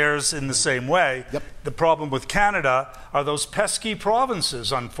everybody shares in the same way. Yep. The problem with Canada are those pesky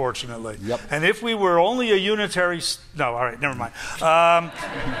provinces, unfortunately. Yep. And if we were only a unitary... No, all right, never mind.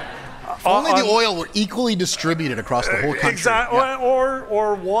 If only the oil were equally distributed across the whole country. Exactly,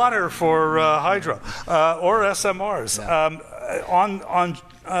 or water for hydro, or SMRs. Yeah. On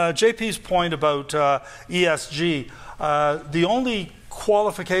JP's point about ESG, the only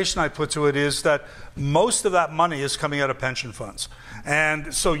qualification I put to it is that most of that money is coming out of pension funds.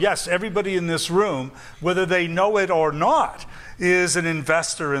 And so, yes, everybody in this room, whether they know it or not, is an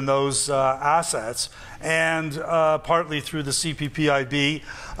investor in those assets, and partly through the CPPIB.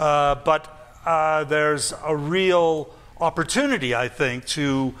 But there's a real opportunity, I think,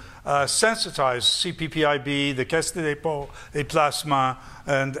 to sensitize CPPIB, the Caisse de dépôt et placement,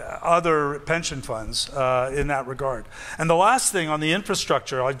 and other pension funds in that regard. And the last thing on the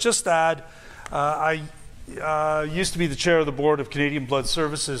infrastructure, I'd just add, I used to be the chair of the board of Canadian Blood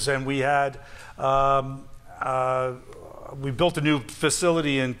Services, and we had we built a new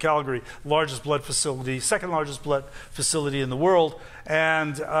facility in Calgary, largest blood facility, second largest blood facility in the world,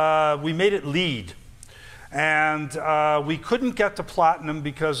 and we made it LEED. And we couldn't get to platinum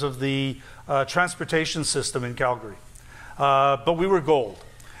because of the transportation system in Calgary. But we were gold.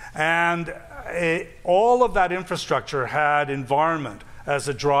 And all of that infrastructure had environment as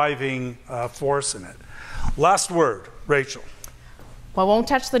a driving force in it. Last word, Rachel. Well, I won't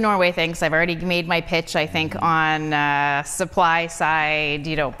touch the Norway thing because I've already made my pitch, I think, on supply side,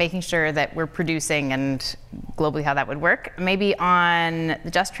 making sure that we're producing and globally how that would work. Maybe on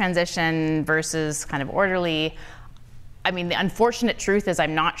the just transition versus kind of orderly. I mean, the unfortunate truth is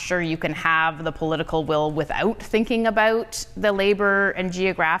I'm not sure you can have the political will without thinking about the labor and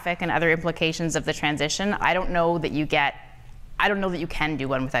geographic and other implications of the transition. I don't know that you can do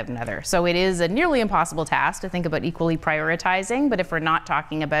one without another. So it is a nearly impossible task to think about equally prioritizing, but if we're not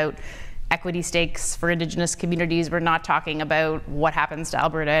talking about equity stakes for Indigenous communities, we're not talking about what happens to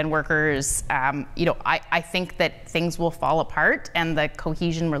Alberta and workers, I think that things will fall apart, and the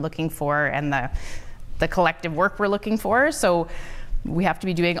cohesion we're looking for and the collective work we're looking for. So we have to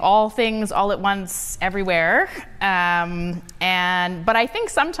be doing all things all at once everywhere. But I think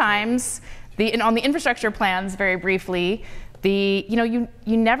sometimes on the infrastructure plans, very briefly, you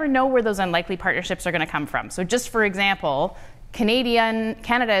never know where those unlikely partnerships are going to come from. So just for example,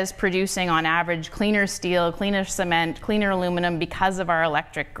 Canada is producing on average cleaner steel, cleaner cement, cleaner aluminum because of our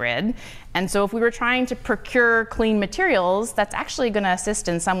electric grid. And so if we were trying to procure clean materials, that's actually going to assist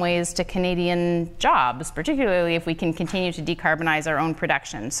in some ways to Canadian jobs, particularly if we can continue to decarbonize our own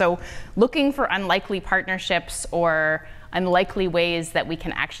production. So looking for unlikely partnerships or unlikely ways that we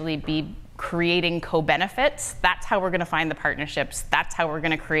can actually be creating co-benefits, that's how we're going to find the partnerships, that's how we're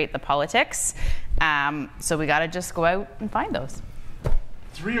going to create the politics. So we got to just go out and find those.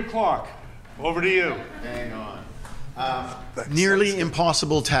 3 o'clock, over to you. Hang on. Nearly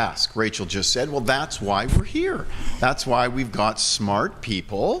impossible task, Rachel just said. Well, that's why we're here. That's why we've got smart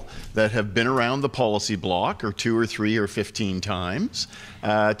people that have been around the policy block or 2 or 3 or 15 times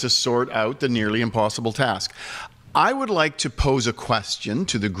to sort out the nearly impossible task. I would like to pose a question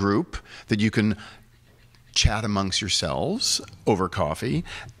to the group that you can chat amongst yourselves over coffee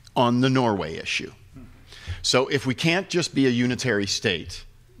on the Norway issue. So if we can't just be a unitary state,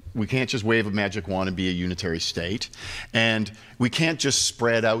 we can't just wave a magic wand and be a unitary state, and we can't just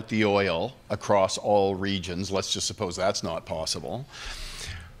spread out the oil across all regions, let's just suppose that's not possible.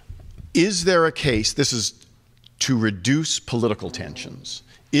 Is there a case, this is to reduce political tensions,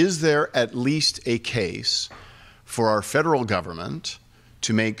 is there at least a case for our federal government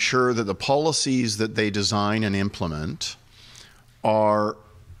to make sure that the policies that they design and implement are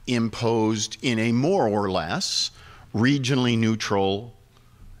imposed in a more or less regionally neutral,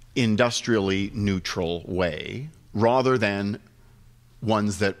 industrially neutral way, rather than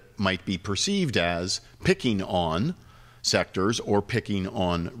ones that might be perceived as picking on sectors or picking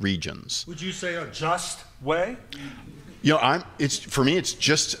on regions? Would you say a just way? You know, for me, it's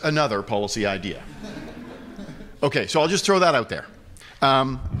just another policy idea. Okay, so I'll just throw that out there.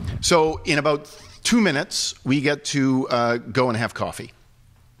 So in about 2 minutes, we get to go and have coffee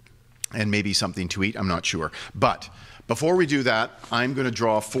and maybe something to eat, I'm not sure. But before we do that, I'm going to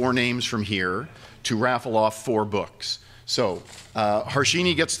draw 4 names from here to raffle off 4 books. So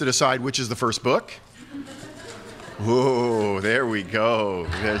Harshini gets to decide which is the first book. Whoa, there we go.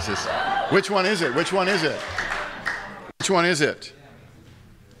 There's this. Which one is it? Which one is it? Which one is it?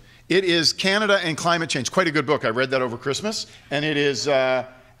 It is Canada and Climate Change. Quite a good book. I read that over Christmas. And it is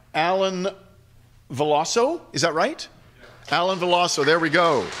Alan Veloso. Is that right? Yeah. Alan Veloso. There we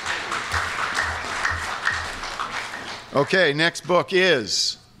go. Okay, next book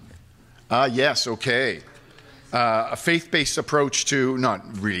is, yes, okay. A faith-based approach to,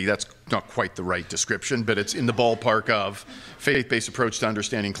 not really, that's not quite the right description, but it's in the ballpark of faith-based approach to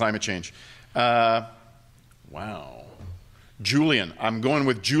understanding climate change. Wow. Julian. I'm going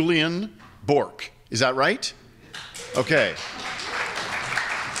with Julian Bork. Is that right? Okay.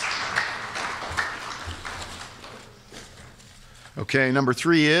 Okay, number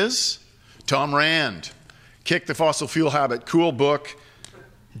 3 is Tom Rand. Kick the Fossil Fuel Habit. Cool book.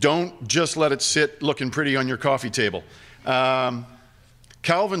 Don't just let it sit looking pretty on your coffee table. Calvin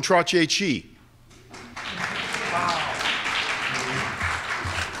Trottier-Chi.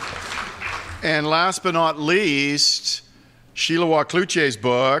 And last but not least, Sheila Wakluche's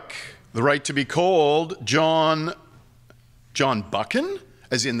book, The Right to be Cold, John Buchan,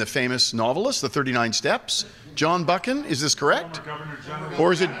 as in the famous novelist, The 39 Steps. John Buchan, is this correct?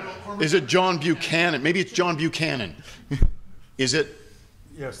 Or is it John Buchanan? Maybe it's John Buchanan. Is it?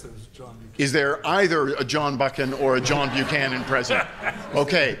 Yes, there's John Buchanan. Is there either a John Buchan or a John Buchanan present?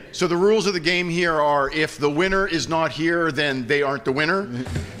 Okay, so the rules of the game here are if the winner is not here, then they aren't the winner.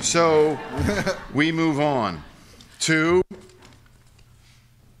 So we move on to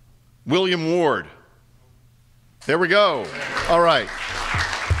William Ward. There we go. All right.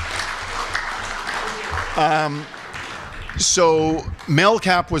 So Mel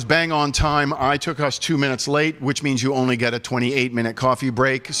Cappe was bang on time. I took us 2 minutes late, which means you only get a 28-minute coffee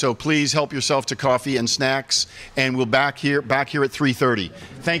break. So please help yourself to coffee and snacks, and we'll back here at 3:30.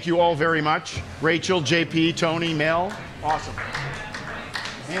 Thank you all very much. Rachel, JP, Tony, Mel. Awesome.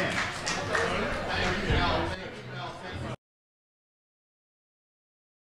 Man.